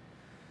recommendation.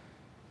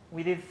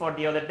 We did for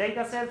the other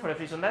data set, for a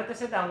free zone data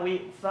set, and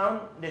we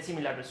found the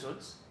similar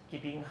results,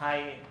 keeping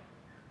high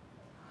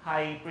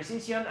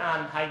precision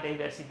and high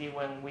diversity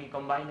when we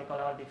combine the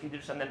collaborative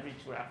features and the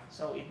enriched graph.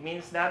 So it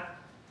means that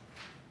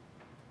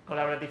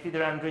collaborative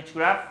feature and enriched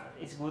graph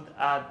is good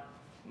at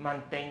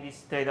maintaining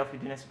this trade-off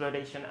between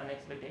exploration and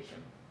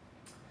exploitation.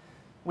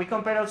 We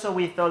compare also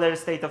with other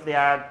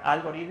state-of-the-art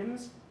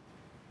algorithms,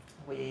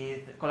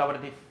 with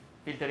collaborative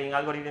filtering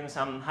algorithms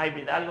and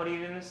hybrid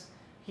algorithms.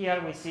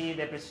 Here we see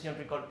the precision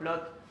recall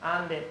plot,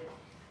 and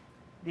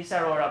these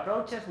are our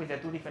approaches with the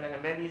two different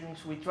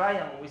embeddings we try,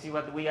 and we see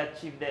what we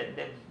achieve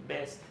the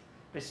best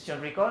precision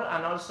recall,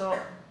 and also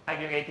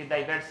aggregated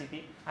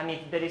diversity. And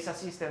if there is a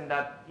system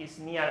that is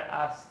near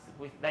us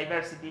with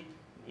diversity,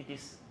 it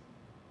is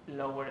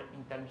lower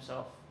in terms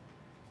of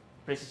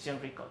precision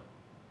recall.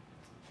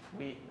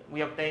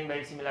 We obtain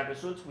very similar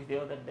results with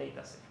the other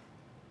data set.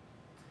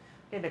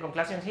 Okay, the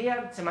conclusions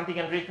here: semantic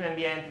enrichment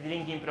via entity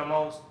linking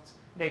promotes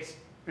the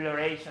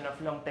exploration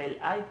of long-tail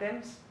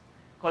items.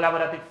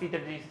 Collaborative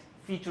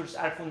features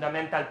are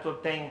fundamental to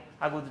obtain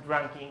a good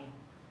ranking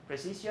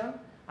precision.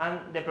 And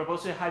the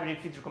proposed hybrid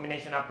feature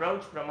combination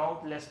approach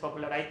promotes less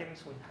popular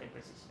items with high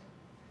precision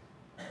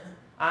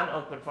and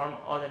outperform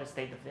other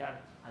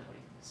state-of-the-art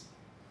algorithms.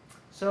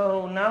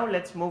 So now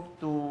let's move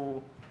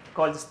to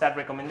cold start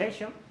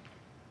recommendation.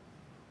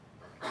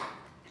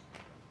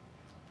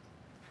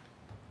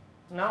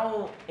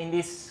 Now in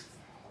this,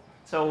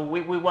 so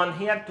we want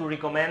here to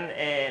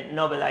recommend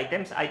novel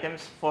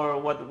items for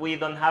what we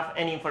don't have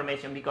any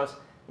information, because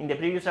in the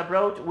previous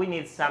approach we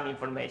need some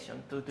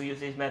information to use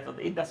this method.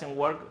 It doesn't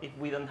work if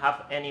we don't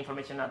have any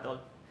information at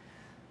all.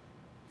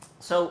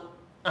 So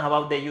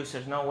about the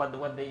users, now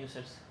what the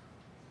users,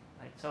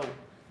 right? So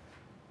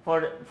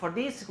for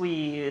this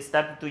we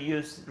started to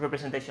use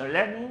representation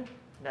learning.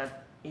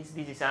 This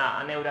is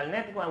a neural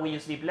network. We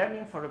use deep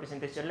learning for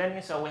representation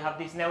learning. So we have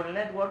this neural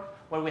network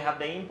where we have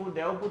the input,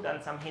 the output,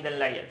 and some hidden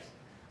layers.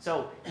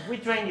 So if we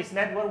train this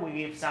network, we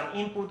give some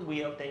input,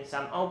 we obtain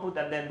some output,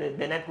 and then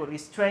the network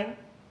is trained.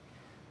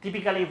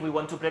 Typically, if we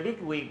want to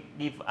predict, we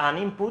give an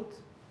input,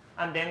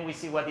 and then we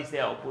see what is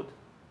the output.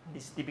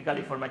 This is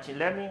typically for machine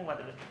learning,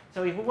 whatever.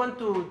 So if we want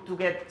to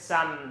get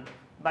some,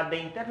 but the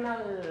internal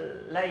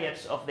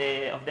layers of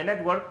the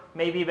network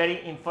may be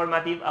very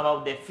informative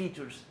about the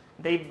features.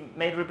 They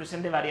may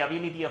represent the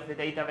variability of the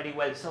data very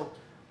well. So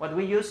what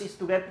we use is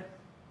to get,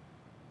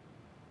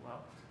 wow,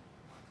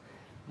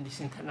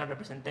 this internal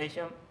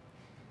representation.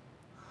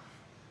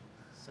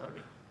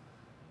 Sorry.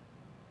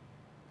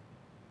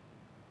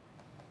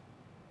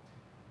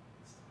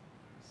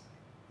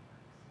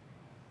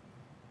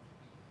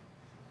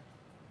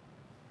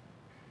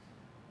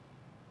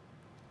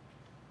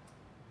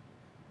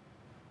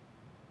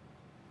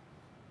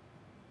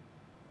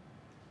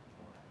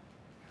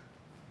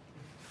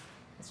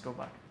 Let's go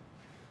back.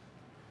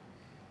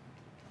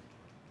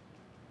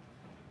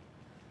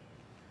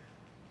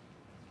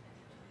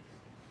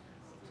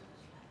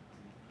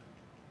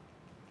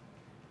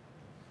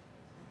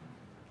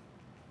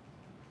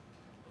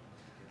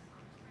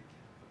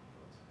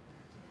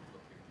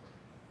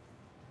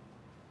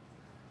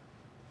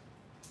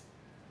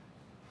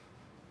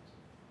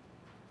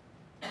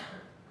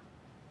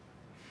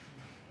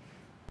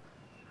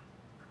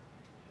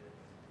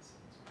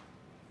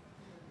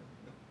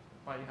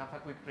 Well, you have a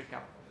quick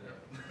recap.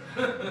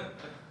 Yeah.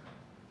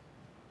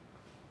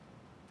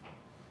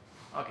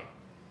 Okay,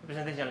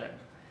 representation learning.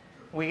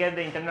 We get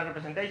the internal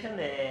representation,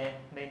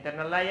 the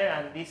internal layer,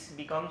 and this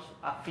becomes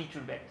a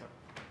feature vector.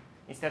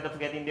 Instead of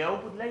getting the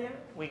output layer,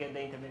 we get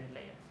the intermediate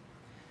layer.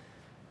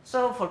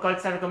 So for cold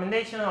start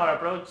recommendation, our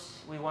approach,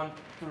 we want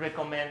to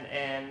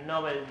recommend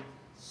novel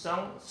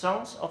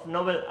songs of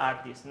novel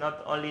artists,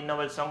 not only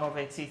novel songs of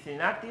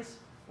existing artists.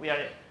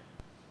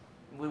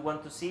 We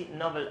want to see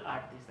novel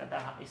artists.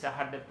 That is a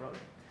harder problem.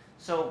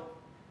 So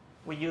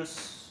we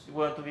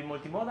want to be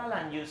multimodal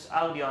and use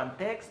audio and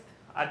text,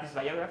 artist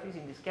biographies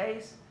in this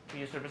case.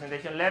 We use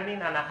representation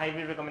learning and a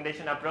hybrid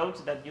recommendation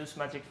approach that use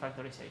matrix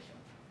factorization.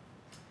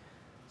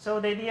 So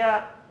the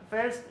idea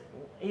first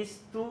is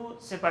to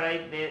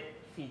separate the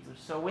features.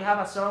 So we have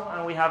a song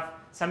and we have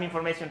some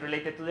information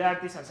related to the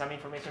artist and some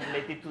information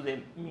related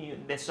to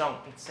the song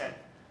itself.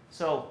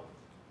 So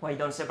why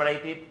don't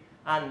separate it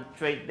and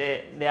treat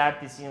the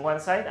artist in one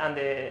side and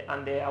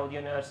the audio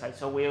on the other side?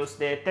 So we use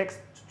the text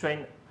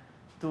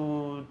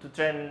to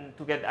train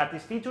to get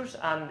artist features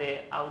and the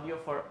audio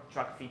for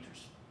track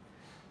features.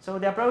 So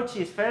the approach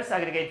is first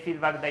aggregate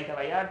feedback data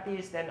by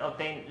artist, then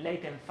obtain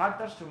latent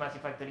factors through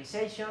massive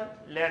factorization,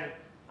 learn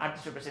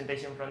artist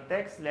representation from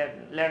text,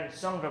 learn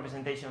song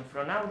representation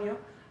from audio,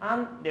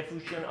 and the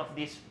fusion of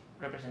these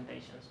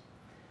representations.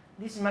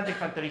 This semantic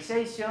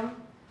factorization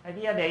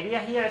the idea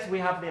here is we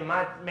have the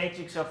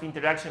matrix of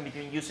interaction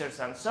between users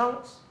and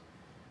songs.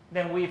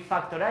 Then we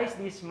factorize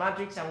this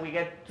matrix and we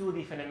get two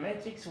different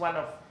metrics, one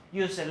of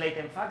user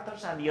latent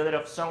factors and the other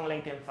of song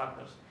latent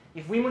factors.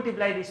 If we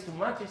multiply these two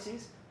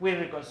matrices, we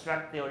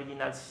reconstruct the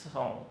original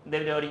song, the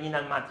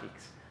original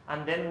matrix,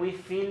 and then we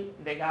fill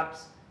the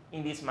gaps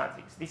in this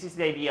matrix. This is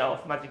the idea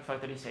of matrix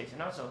factorization.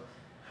 Also,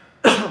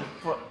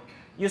 for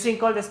using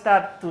cold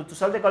start to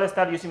solve the cold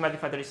start using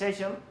matrix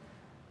factorization,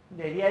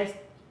 the idea is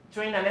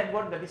train a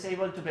network that is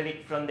able to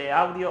predict from the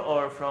audio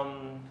or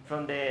from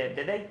the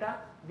data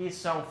these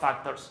song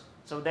factors.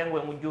 So then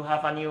when you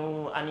have a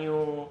new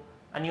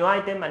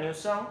item, a new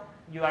song,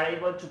 you are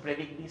able to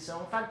predict this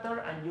song factor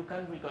and you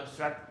can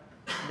reconstruct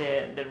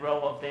the row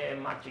of the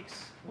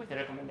matrix with the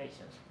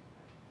recommendations.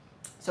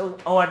 So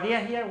our idea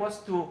here was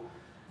to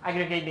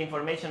aggregate the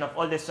information of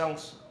all the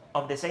songs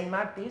of the same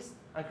artist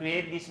and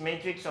create this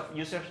matrix of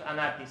users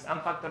and artists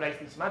and factorize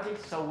this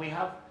matrix so we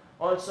have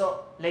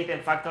also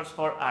latent factors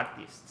for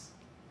artists.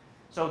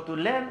 So to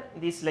learn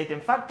these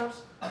latent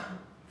factors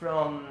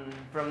from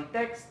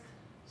text,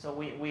 so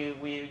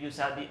we use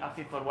a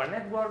feed-forward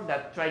network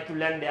that try to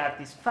learn the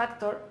artist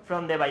factor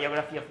from the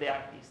biography of the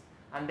artist.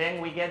 And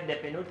then we get the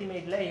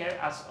penultimate layer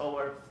as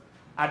our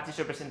artist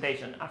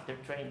representation after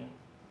training.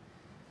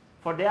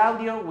 For the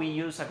audio, we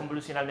use a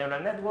convolutional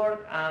neural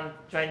network and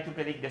trying to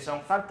predict the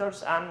song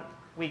factors, and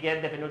we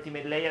get the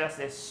penultimate layer as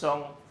the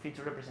song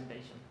feature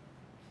representation.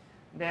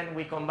 Then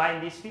we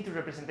combine this feature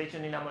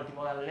representation in a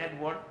multimodal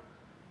network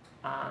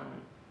and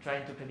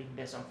trying to predict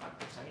the song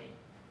factors again.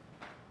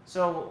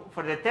 So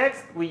for the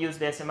text, we use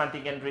the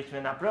semantic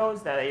enrichment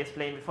approach that I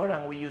explained before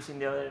and we use in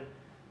the other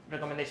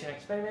recommendation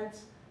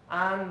experiments.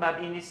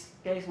 But in this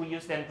case, we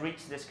use the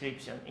enriched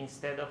description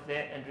instead of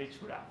the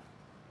enriched graph.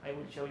 I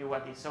will show you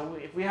what it is. So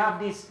if we have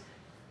this,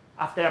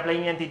 after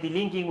applying entity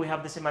linking, we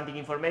have the semantic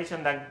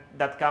information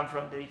that come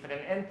from the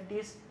different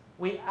entities.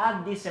 We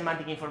add this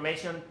semantic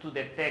information to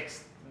the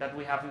text that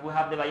we have. If we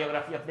have the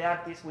biography of the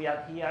artist, we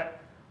add here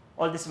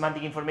all the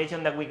semantic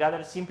information that we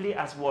gather simply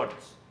as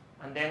words.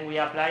 And then we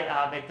apply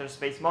a vector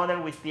space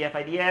model with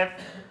PFIDF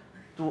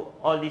to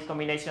all this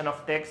combination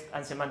of text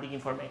and semantic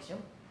information.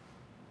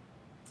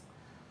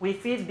 We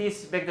feed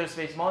this vector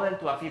space model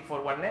to a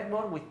feed-forward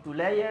network with two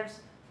layers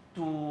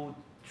to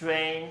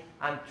train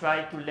and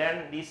try to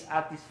learn these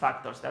artist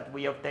factors that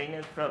we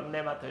obtained from the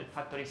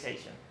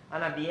factorization.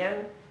 And at the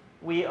end,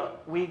 we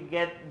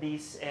get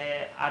this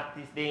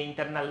the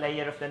internal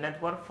layer of the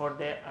network for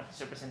the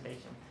artist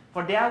representation.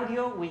 For the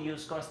audio, we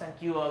use constant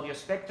Q audio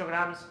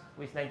spectrograms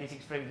with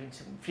 96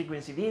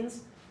 frequency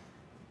bins,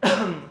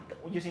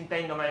 using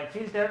time domain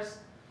filters.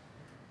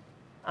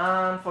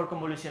 And for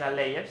convolutional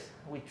layers,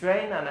 we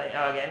train and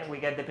again we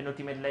get the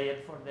penultimate layer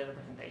for the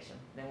representation.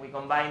 Then we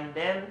combine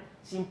them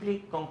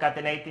simply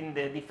concatenating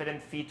the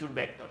different feature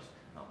vectors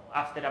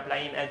after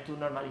applying L2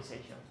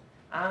 normalization.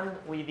 And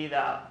we did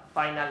a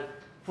final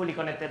fully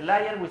connected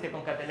layer with the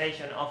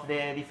concatenation of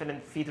the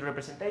different feature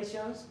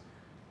representations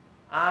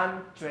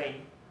and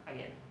train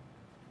again.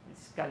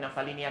 It's kind of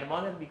a linear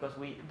model because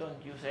we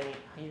don't use any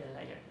hidden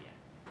layer here.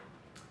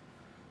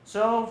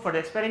 So for the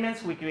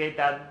experiments, we create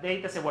a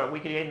data set. Well, the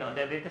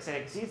data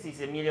set exists. It's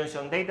a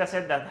million-song data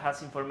set that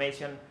has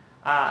information,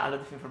 a lot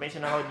of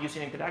information about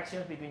user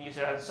interactions between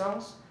user and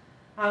songs.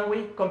 And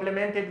we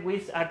complement it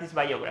with artist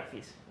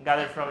biographies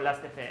gathered from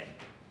Last.fm.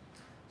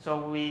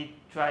 So we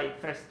try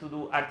first to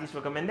do artist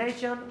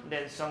recommendation,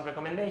 then song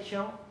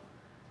recommendation.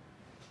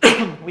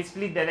 We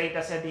split the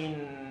data set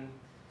in.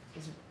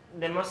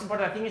 The most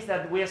important thing is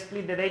that we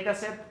split the data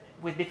set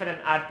with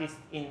different artists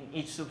in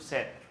each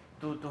subset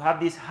to have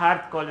this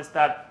hard cold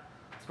start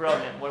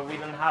problem where we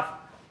don't have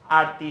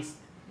artists,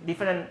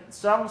 different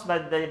songs,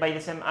 but by the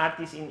same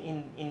artist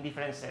in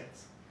different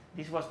sets.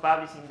 This was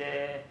published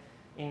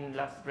in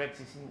last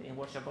Brexit in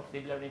workshop of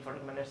deep learning for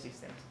recommender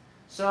systems.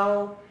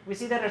 So we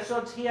see the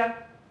results here.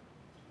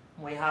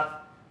 We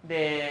have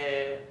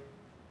that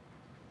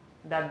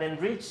the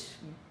enriched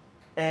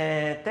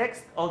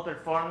text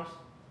outperforms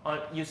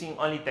using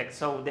only text.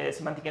 So the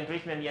semantic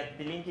enrichment and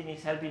the linking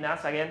is helping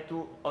us again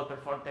to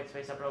outperform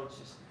text-based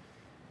approaches.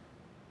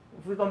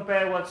 If we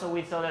compare also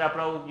with other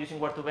approaches using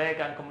word-to-vec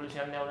and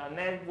convolutional neural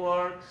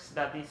networks,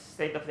 that is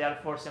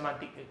state-of-the-art for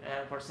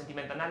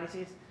sentiment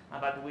analysis,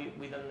 but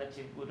we don't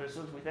achieve good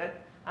results with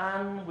that.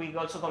 And we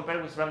also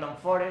compare with random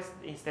forest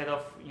instead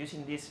of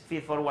using this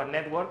feed-forward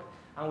network,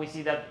 and we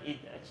see that it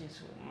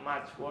achieves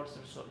much worse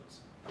results.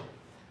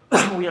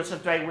 We also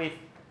try with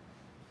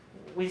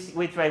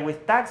we try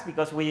with tags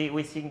because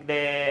we think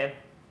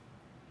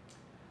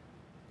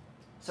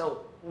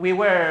so we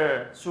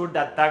were sure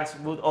that tags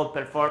would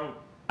outperform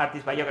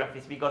artist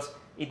biographies because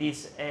it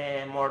is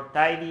more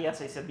tidy,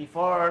 as I said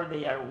before,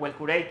 they are well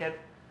curated.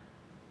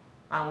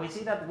 And we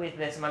see that with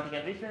the semantic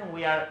enrichment,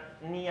 we are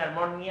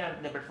more near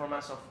the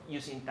performance of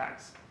using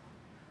tags.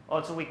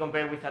 Also, we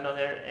compare with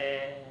another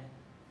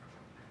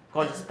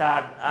cold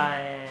start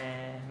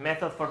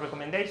method for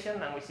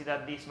recommendation, and we see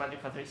that this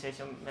matrix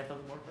factorization method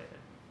works better.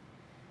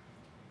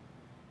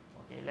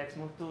 Okay, let's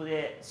move to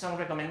the song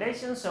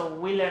recommendation. So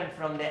we learn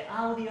from the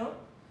audio.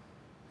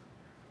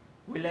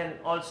 We learn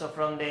also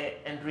from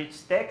the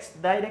enriched text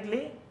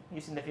directly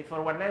using the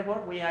feed-forward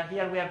network. We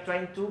are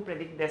trying to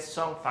predict the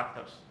song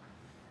factors,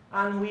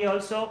 and we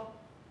also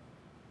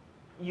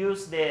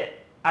use the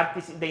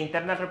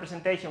internal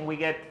representation we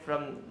get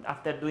from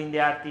after doing the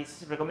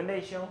artist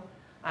recommendation,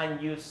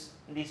 and use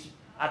this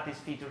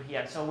artist feature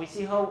here. So we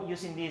see how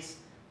using this,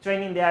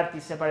 training the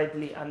artist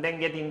separately and then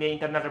getting the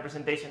internal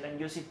representation and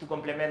use it to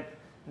complement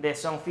the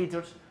song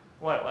features.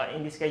 Well,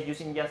 in this case,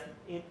 using just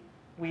it,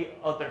 we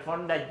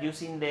outperform that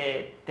using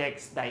the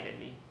text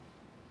directly.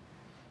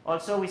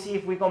 Also, we see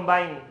if we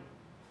combine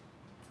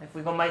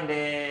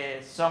the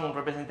song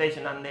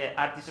representation and the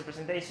artist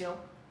representation,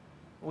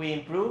 we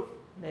improve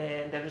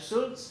the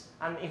results.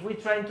 And if we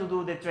try to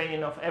do the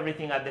training of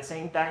everything at the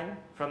same time,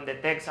 from the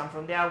text and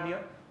from the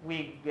audio,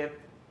 we get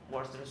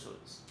worse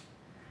results.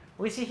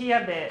 We see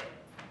here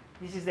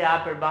this is the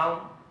upper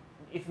bound.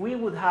 If we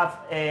would have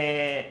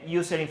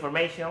user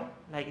information,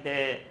 like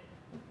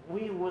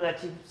we would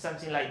achieve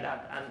something like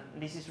that,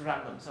 and this is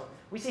random. So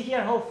we see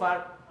here how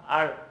far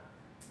are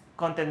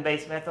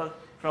content-based methods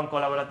from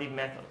collaborative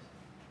methods.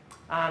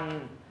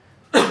 And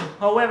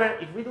however,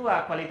 if we do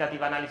a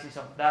qualitative analysis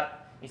of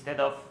that instead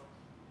of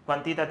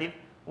quantitative,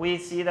 we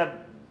see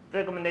that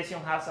recommendation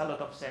has a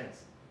lot of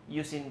sense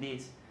using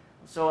this.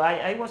 So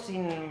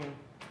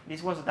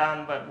this was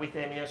done with the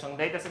MillionsSong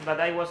dataset, but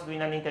I was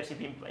doing an internship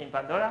in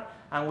Pandora,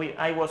 and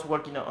I was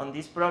working on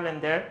this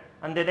problem there,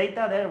 and the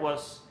data there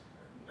was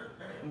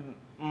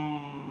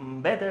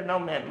better.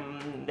 Now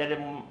there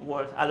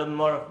was a lot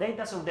more of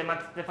data, so the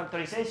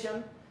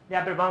factorization, the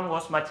upper bound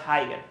was much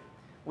higher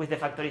with the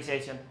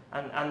factorization,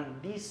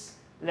 and this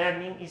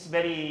learning is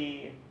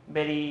very,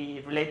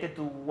 very related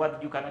to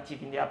what you can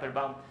achieve in the upper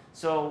bound.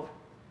 So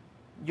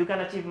you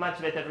can achieve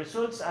much better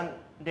results, and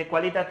the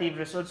qualitative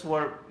results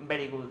were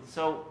very good.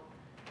 So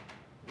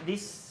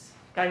these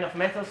kind of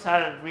methods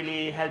are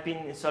really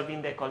helping in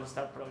solving the cold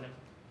start problem.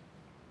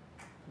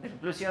 The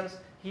conclusions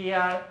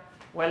here,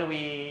 well,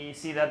 we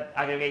see that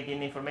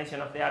aggregating information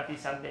of the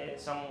artist and the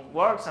song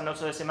works, and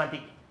also the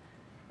semantic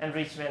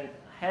enrichment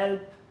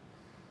help.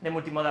 The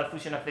multimodal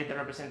fusion of data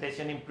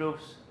representation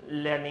improves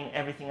learning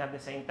everything at the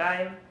same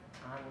time,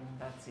 and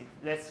that's it.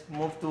 Let's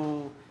move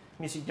to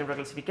music genre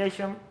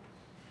classification.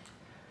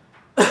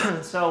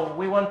 So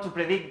we want to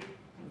predict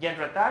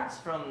genre tags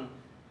from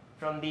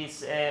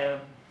this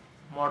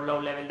more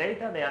low-level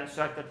data, the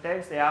unstructured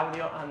text, the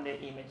audio, and the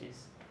images.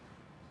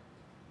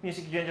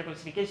 Music genre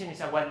classification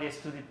is a widely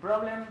studied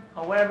problem.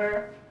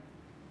 However,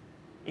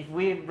 if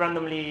we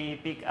randomly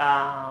pick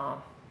a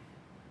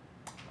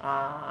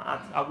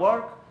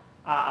work,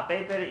 a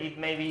paper, it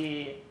may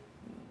be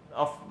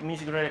of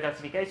music genre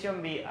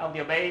classification, be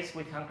audio-based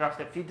with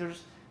handcrafted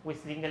features,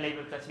 with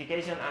single-label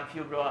classification, and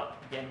few broad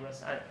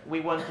genres.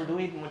 We want to do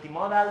it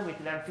multimodal, with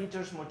learned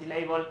features,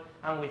 multi-label,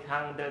 and with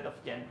hundreds of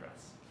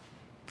genres.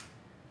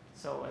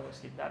 So I will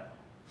skip that.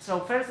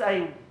 So first,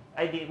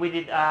 we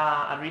did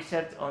a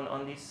research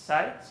on this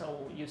site,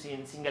 so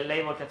using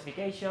single-label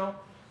classification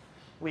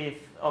with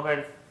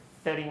over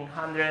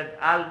 1,300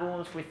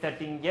 albums with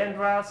 13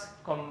 genres,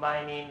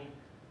 combining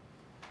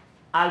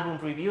album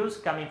reviews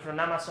coming from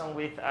Amazon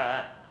with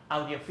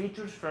audio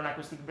features from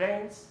Acoustic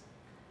Brains,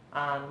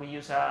 and we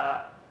use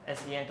a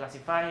SDN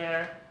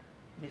classifier.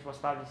 This was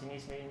published in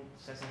ISME in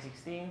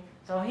 2016.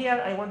 So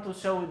here I want to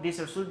show this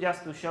result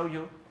just to show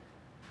you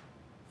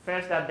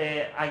first that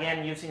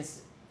again using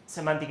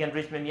semantic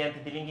enrichment via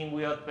entity linking,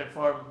 we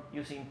outperform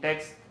using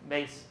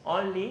text-based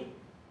only.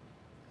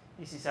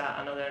 This is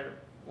another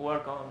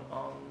work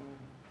on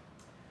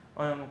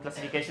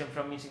classification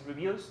from music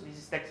reviews. This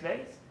is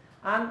text-based.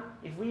 And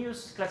if we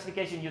use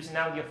classification using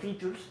audio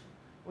features,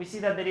 we see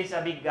that there is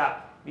a big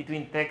gap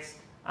between text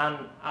and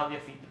audio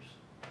features.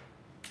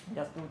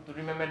 Just to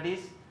remember this,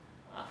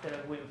 after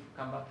we'll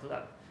come back to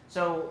that.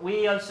 So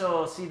we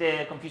also see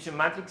the confusion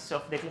matrix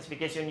of the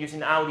classification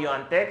using audio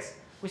and text.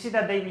 We see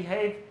that they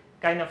behave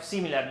kind of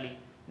similarly.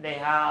 They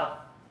are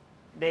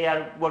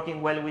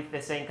working well with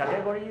the same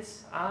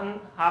categories and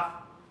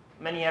have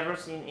many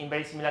errors in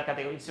very similar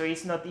categories. So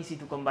it's not easy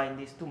to combine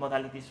these two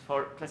modalities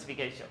for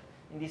classification.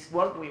 In this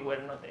work, we were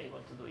not able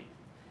to do it.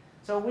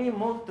 So we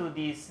move to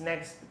this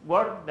next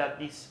work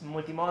that is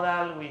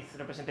multimodal with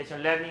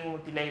representation learning,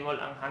 multi-label,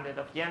 and hundreds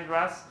of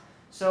genres.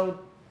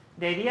 So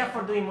the idea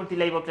for doing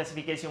multi-label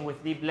classification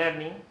with deep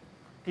learning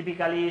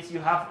typically is you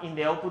have in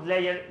the output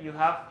layer, you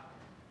have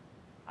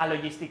a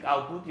logistic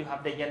output, you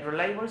have the genre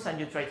labels, and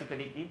you try to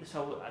predict it.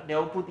 So the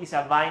output is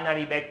a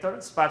binary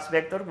vector, sparse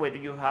vector, where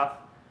you have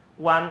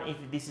 1 if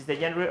this is the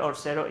genre, or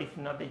 0 if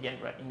not the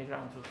genre in the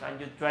ground truth,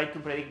 and you try to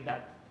predict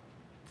that.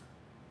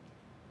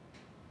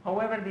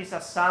 However, this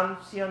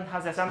assumption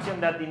has the assumption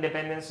that the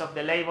independence of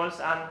the labels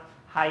and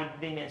high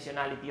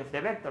dimensionality of the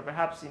vector.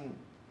 Perhaps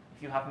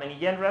if you have many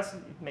genres,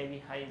 it may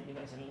be high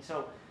dimensionality.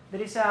 So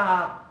there is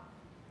a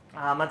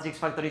a matrix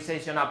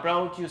factorization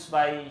approach used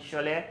by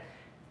Cholet,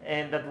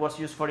 and that was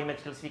used for image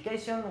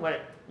classification,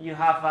 where you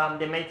have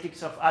the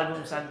matrix of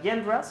albums and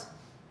genres.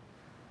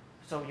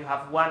 So you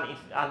have 1 if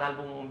an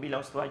album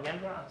belongs to a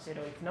genre, and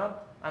 0 if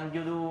not. And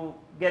you do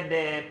get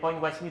the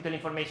point-wise mutual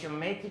information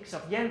matrix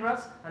of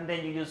genres, and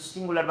then you use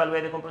singular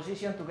value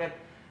decomposition to get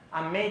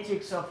a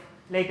matrix of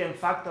latent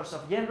factors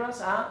of genres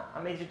and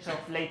a matrix of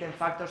latent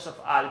factors of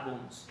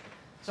albums.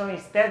 So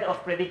instead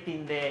of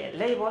predicting the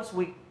labels,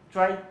 we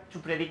try to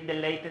predict the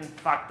latent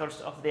factors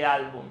of the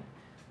album,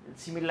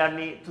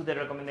 similarly to the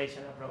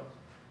recommendation approach.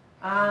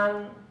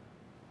 And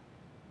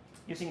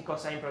using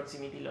cosine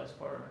proximity loss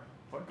for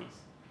this.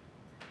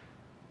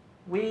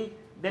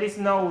 There is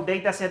no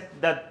data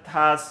set that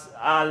has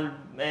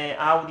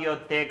audio,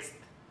 text,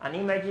 and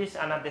images,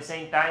 and at the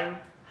same time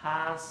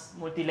has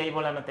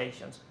multi-label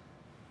annotations.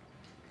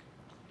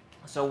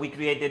 So we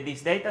created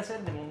this data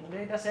set, the Mundo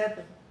data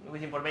set,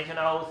 with information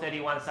about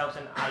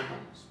 31,000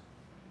 albums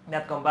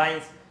that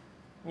combines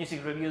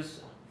music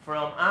reviews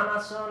from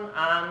Amazon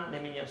and the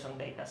Million Song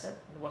data set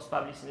that was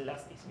published in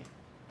last ISMIR.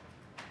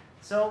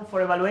 So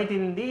for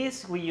evaluating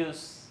this, we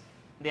use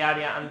the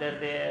area under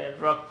the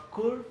ROC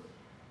curve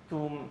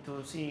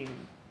to see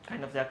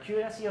kind of the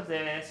accuracy of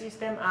the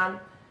system, and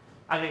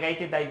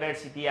aggregated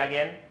diversity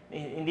again.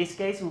 In this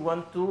case, we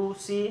want to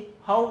see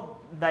how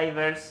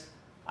diverse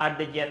are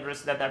the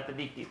genres that are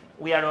predicted.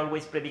 We are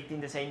always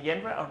predicting the same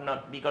genre or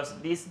not, because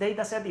this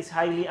data set is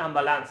highly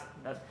unbalanced.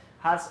 That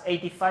has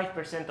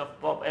 85% of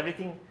pop,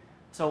 everything.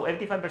 So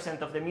 85%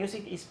 of the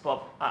music is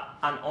pop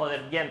and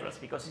other genres,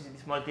 because it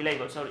is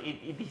multi-label. So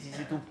it is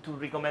easy to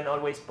recommend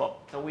always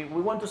pop. So we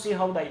want to see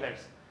how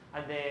diverse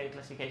are the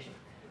classification.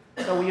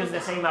 So we use the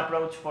same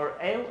approach for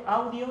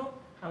audio,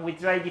 and we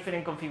try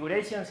different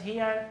configurations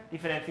here,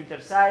 different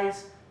filter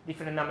size,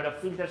 different number of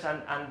filters,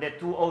 and the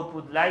 2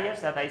 output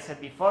layers that I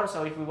said before.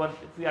 So if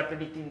we are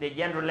predicting the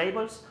genre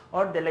labels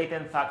or the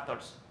latent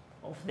factors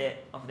of the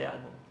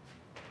album.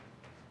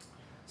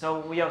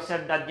 So we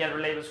observed that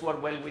genre labels work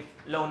well with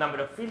low number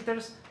of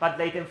filters, but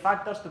latent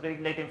factors, to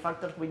predict latent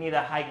factors, we need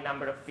a high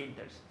number of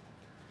filters.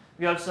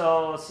 We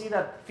also see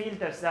that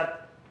filters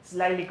that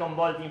slightly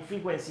convolve in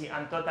frequency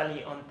and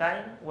totally on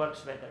time works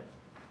better.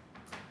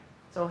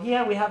 So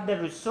here we have the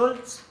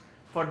results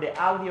for the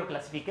audio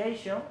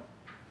classification,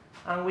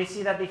 and we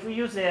see that if we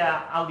use the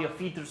audio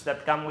features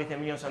that come with the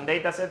Million Song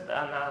dataset,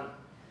 and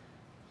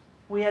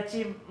we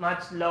achieve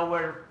much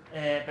lower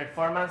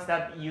performance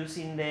than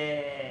using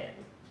the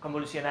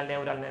convolutional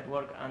neural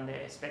network and the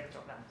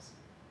spectrograms.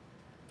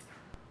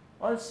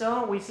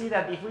 Also, we see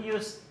that if we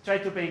try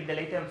to predict the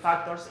latent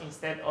factors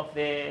instead of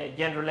the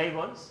genre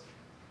labels,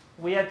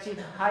 we achieve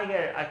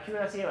higher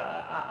accuracy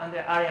under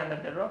area under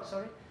the rock,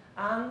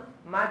 and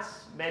much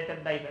better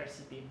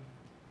diversity.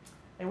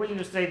 I will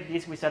illustrate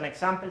this with an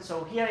example.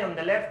 So here on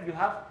the left, you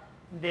have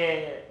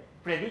the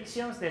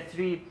predictions, the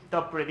 3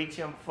 top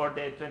predictions for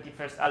the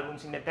 21st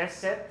albums in the test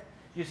set,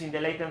 using the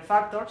latent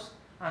factors,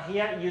 and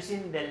here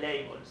using the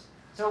labels.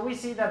 So we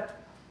see that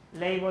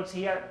labels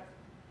here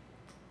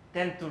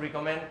tend to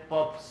recommend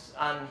pops,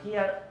 and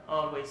here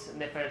always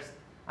the first.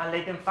 And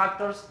latent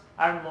factors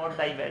are more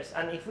diverse.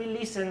 And if we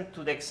listen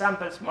to the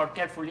examples more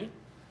carefully,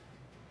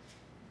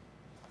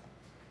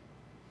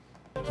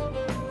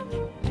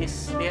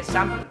 the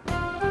example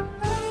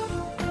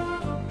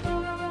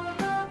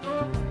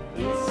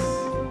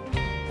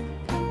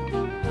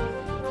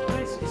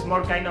is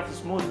more kind of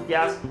smooth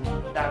jazz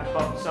than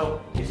pop.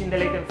 So using the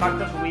latent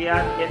factors, we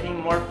are getting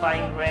more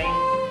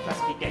fine-grained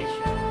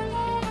classification.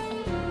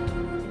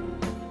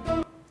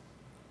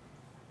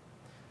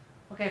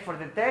 Okay, for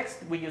the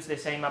text, we use the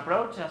same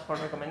approach as for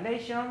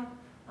recommendation,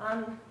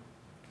 and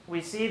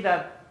we see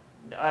that,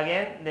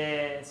 again,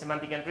 the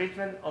semantic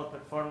enrichment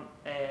outperform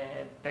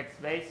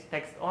text-based,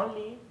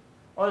 text-only.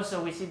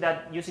 Also, we see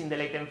that using the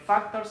latent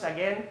factors,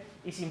 again,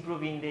 is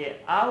improving the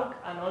AUC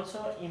and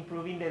also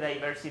improving the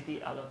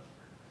diversity a lot.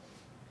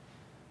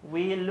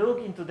 We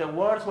look into the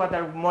words what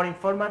are more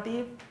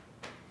informative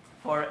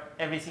for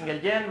every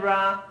single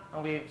genre,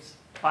 and we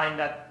find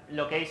that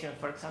locations,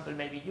 for example,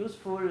 may be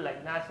useful,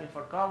 like Nashville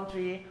for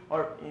country,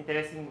 or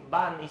interesting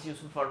band is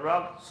useful for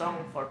rock,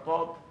 song for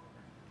pop.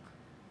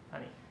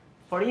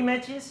 For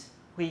images,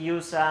 we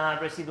use a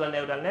residual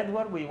neural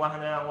network with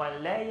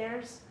 101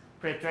 layers,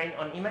 pre-trained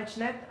on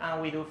ImageNet,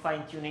 and we do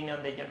fine-tuning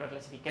on the genre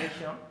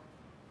classification.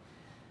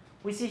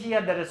 We see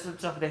here the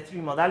results of the 3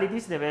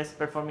 modalities, the best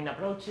performing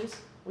approaches.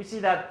 We see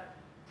that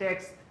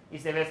text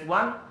is the best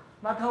one,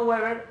 but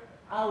however,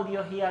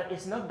 audio here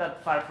is not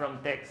that far from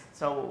text.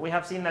 So we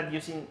have seen that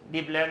using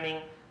deep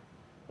learning,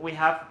 we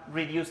have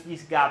reduced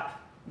this gap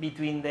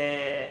between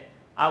the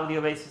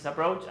audio-based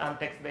approach and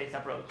text-based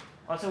approach.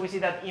 Also, we see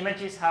that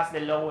images has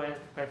the lowest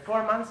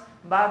performance,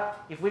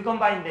 but if we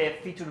combine the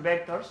feature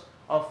vectors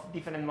of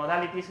different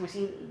modalities, we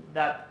see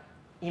that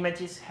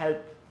images help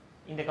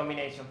in the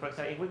combination. For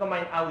example, if we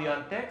combine audio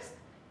and text,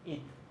 it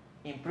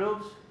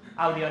improves.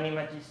 Audio and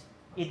images,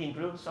 it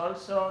improves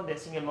also. The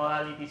single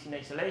modalities in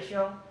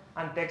isolation.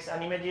 and text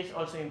and images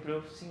also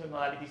improve single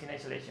modalities in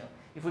isolation.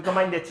 If we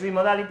combine the three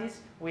modalities,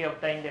 we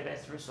obtain the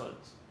best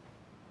results.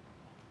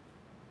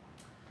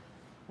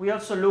 We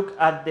also look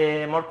at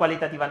the more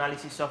qualitative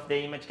analysis of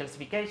the image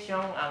classification,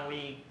 and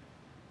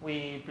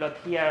we plot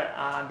here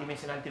a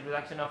dimensionality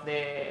reduction of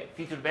the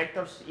feature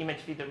vectors, image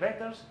feature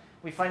vectors.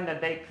 We find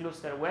that they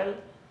cluster well,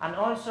 and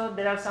also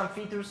there are some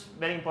features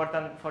very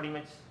important for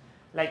image,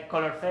 like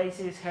color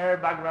faces, hair,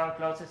 background,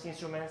 clothes,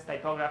 instruments,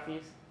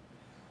 typographies.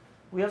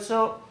 We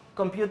also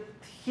compute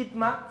heat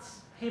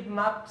maps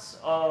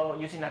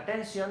using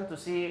attention to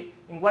see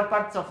in what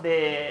parts of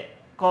the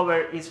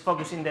cover is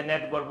focusing the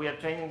network we are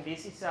training.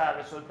 This is a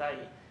result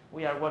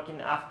we are working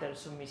after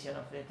submission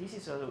of the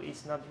thesis, so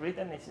it's not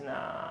written, it's in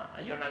a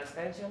journal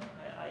extension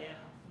I have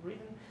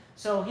written.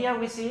 So here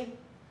we see,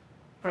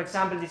 for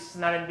example, this is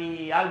an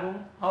R&B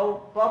album,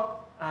 how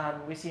pop,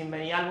 and we see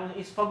many albums,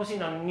 is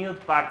focusing on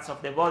nude parts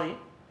of the body.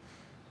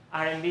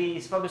 R&B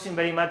is focusing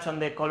very much on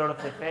the color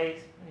of the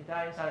face, many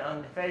times, and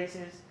on the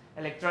faces.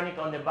 Electronic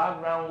on the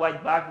background,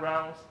 white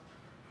backgrounds.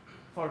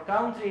 For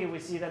country, we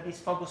see that it's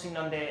focusing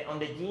on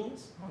the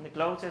jeans, on the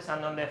clothes,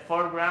 and on the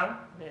foreground,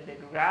 the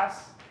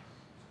grass.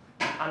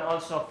 And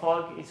also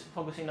folk is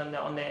focusing on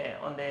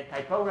the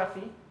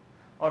typography,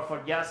 or for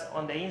jazz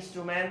on the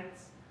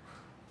instruments.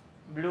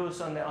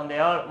 Blues on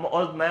the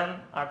old men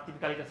are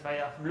typically classified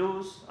as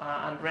blues,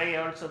 and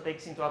reggae also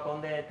takes into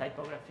account the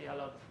typography a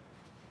lot.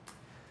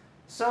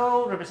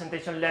 So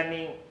representation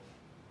learning,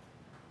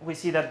 we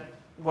see that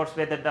works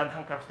better than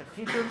handcrafted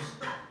features.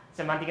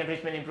 Semantic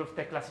enrichment improves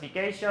text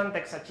classification.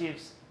 Text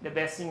achieves the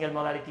best single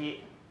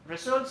modality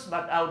results,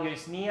 but audio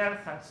is near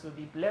thanks to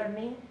deep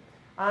learning.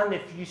 And the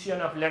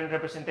fusion of learned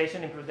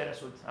representation improves the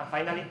results. And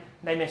finally,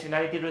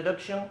 dimensionality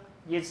reduction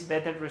yields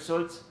better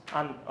results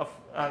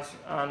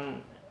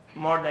and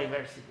more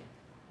diversity.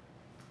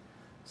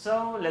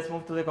 So let's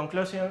move to the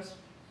conclusions.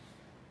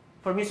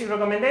 For music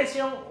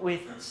recommendation,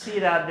 we see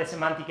that the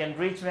semantic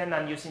enrichment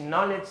and using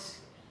knowledge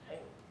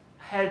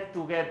help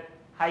to get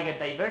higher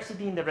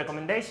diversity in the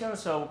recommendations,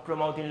 so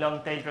promoting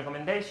long-tail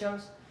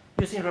recommendations.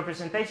 Using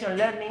representation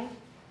learning,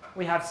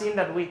 we have seen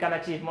that we can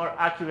achieve more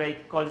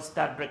accurate cold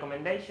start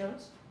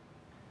recommendations.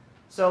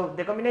 So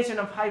the combination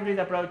of hybrid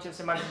approaches,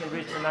 semantic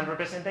enrichment and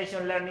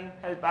representation learning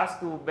help us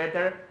to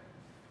better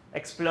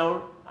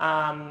explore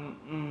and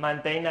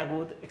maintain a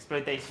good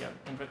exploitation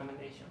in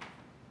recommendation.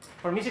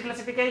 For music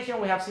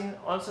classification, we have seen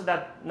also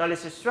that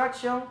knowledge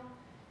extraction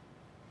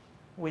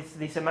with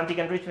the semantic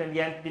enrichment,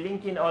 the entity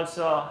linking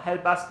also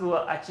help us to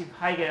achieve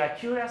higher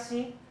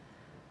accuracy.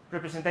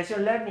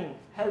 Representation learning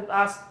help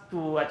us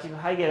to achieve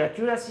higher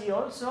accuracy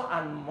also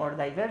and more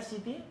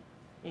diversity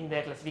in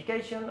the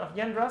classification of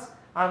genres.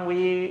 And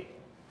we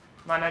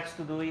managed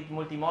to do it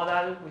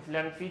multimodal with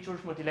learned features,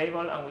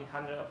 multi-label, and with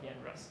hundreds of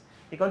genres.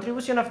 The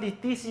contribution of this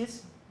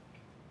thesis,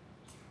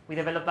 we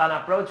developed an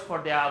approach for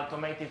the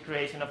automated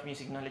creation of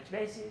music knowledge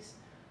bases,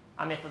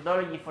 a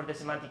methodology for the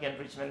semantic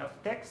enrichment of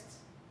texts,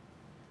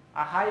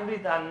 a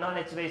hybrid and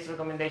knowledge-based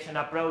recommendation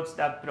approach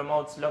that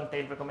promotes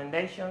long-tail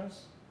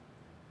recommendations,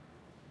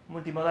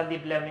 multimodal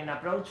deep learning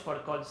approach for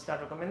cold start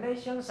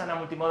recommendations, and a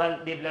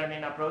multimodal deep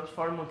learning approach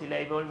for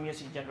multi-label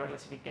music genre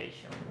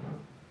classification.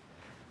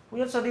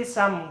 We also did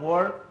some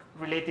work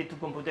related to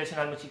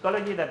computational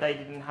musicology that I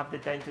didn't have the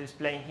time to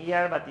explain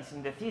here, but it's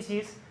in the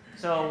thesis.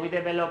 So we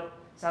developed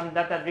some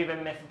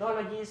data-driven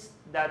methodologies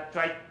that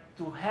try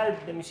to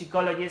help the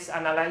musicologists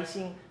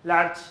analyzing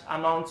large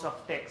amounts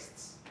of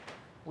texts.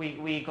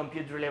 We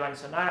compute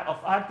relevance of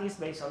artists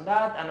based on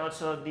that, and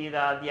also did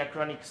a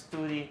diachronic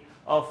study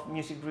of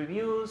music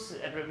reviews,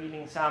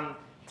 revealing some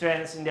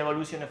trends in the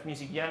evolution of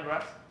music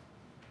genres.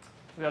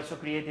 We also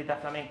created a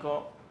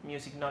flamenco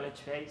music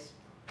knowledge base.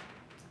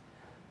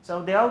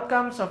 So the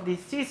outcomes of this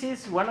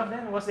thesis, one of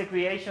them was the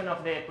creation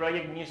of the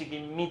project Music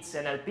in Meets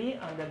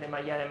NLP under the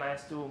Maya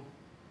MS2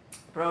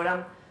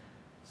 program.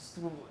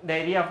 So the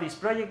idea of this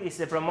project is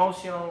the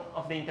promotion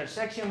of the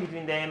intersection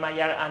between the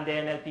MIR and the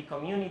NLP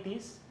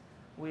communities.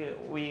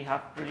 We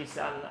have released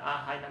a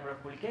high number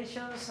of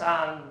publications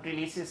and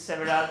releases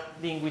several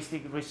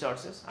linguistic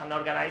resources and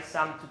organized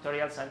some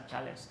tutorials and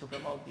challenges to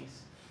promote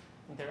this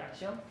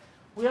interaction.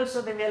 We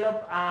also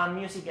developed a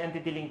music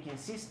entity linking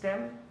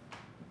system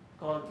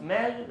called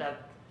MEL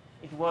that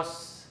it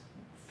was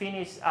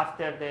finished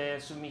after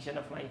the submission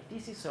of my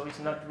thesis, so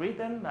it's not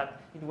written, but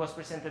it was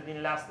presented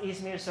in last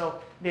ISMIR.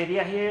 So the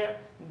idea here,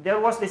 there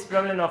was this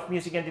problem of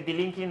music entity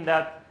linking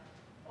that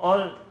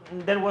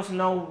there was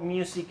no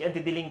music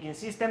entity linking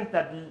system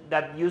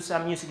that used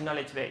a music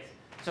knowledge base.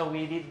 So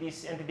we did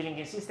this entity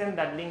linking system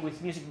that linked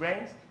with music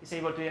brains. It's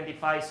able to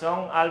identify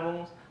song,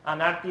 albums,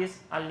 and artists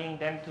and link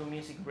them to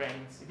music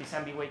brains. It is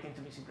ambiguating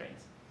to music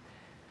brains.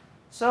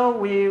 So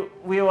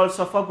we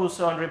also focus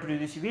on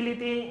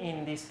reproducibility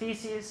in this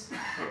thesis.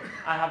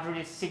 I have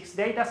released 6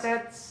 data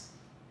sets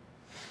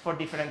for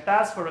different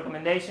tasks, for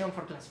recommendation,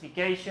 for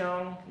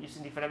classification,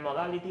 using different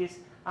modalities,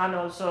 and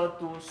also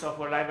 2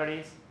 software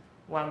libraries,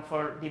 one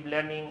for deep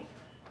learning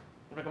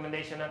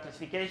recommendation and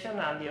classification,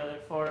 and the other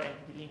for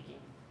entity linking.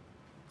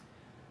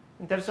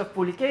 In terms of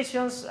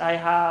publications, I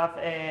have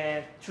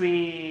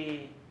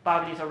 3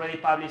 already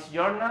published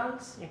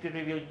journals, in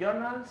peer-reviewed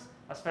journals,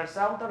 as first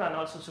author, and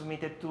also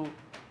submitted 2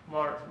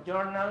 more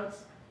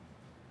journals.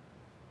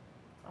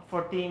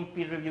 14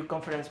 peer-reviewed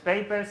conference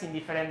papers in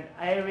different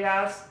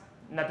areas: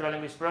 natural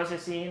language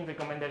processing,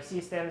 recommender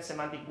systems,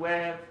 semantic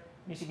web,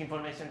 music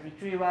information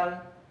retrieval,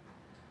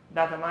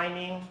 data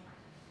mining.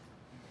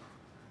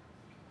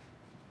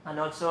 And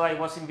also I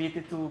was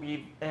invited to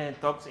give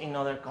talks in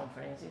other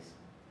conferences.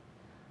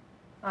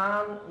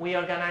 We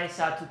organized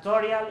a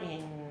tutorial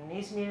in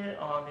Izmir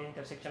on the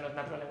intersection of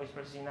natural language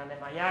processing and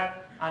MIR,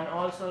 and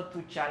also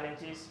 2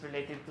 challenges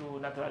related to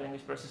natural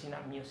language processing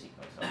and music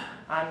also.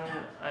 And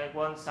I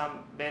won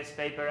some best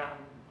paper and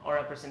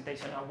oral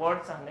presentation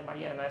awards and the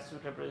Maria Nasu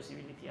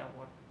Reproducibility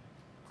Award.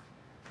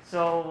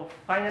 So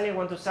finally, I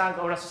want to thank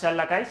Obra Social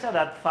La Caixa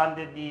that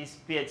funded this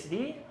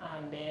PhD,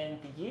 and then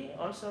TG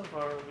also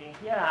for being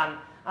here,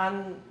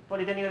 and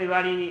Politecnico di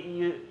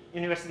Bari,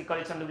 University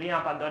College of Dublin,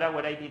 and Pandora,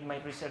 where I did my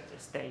research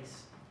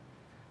stays.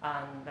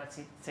 And that's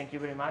it. Thank you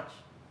very much.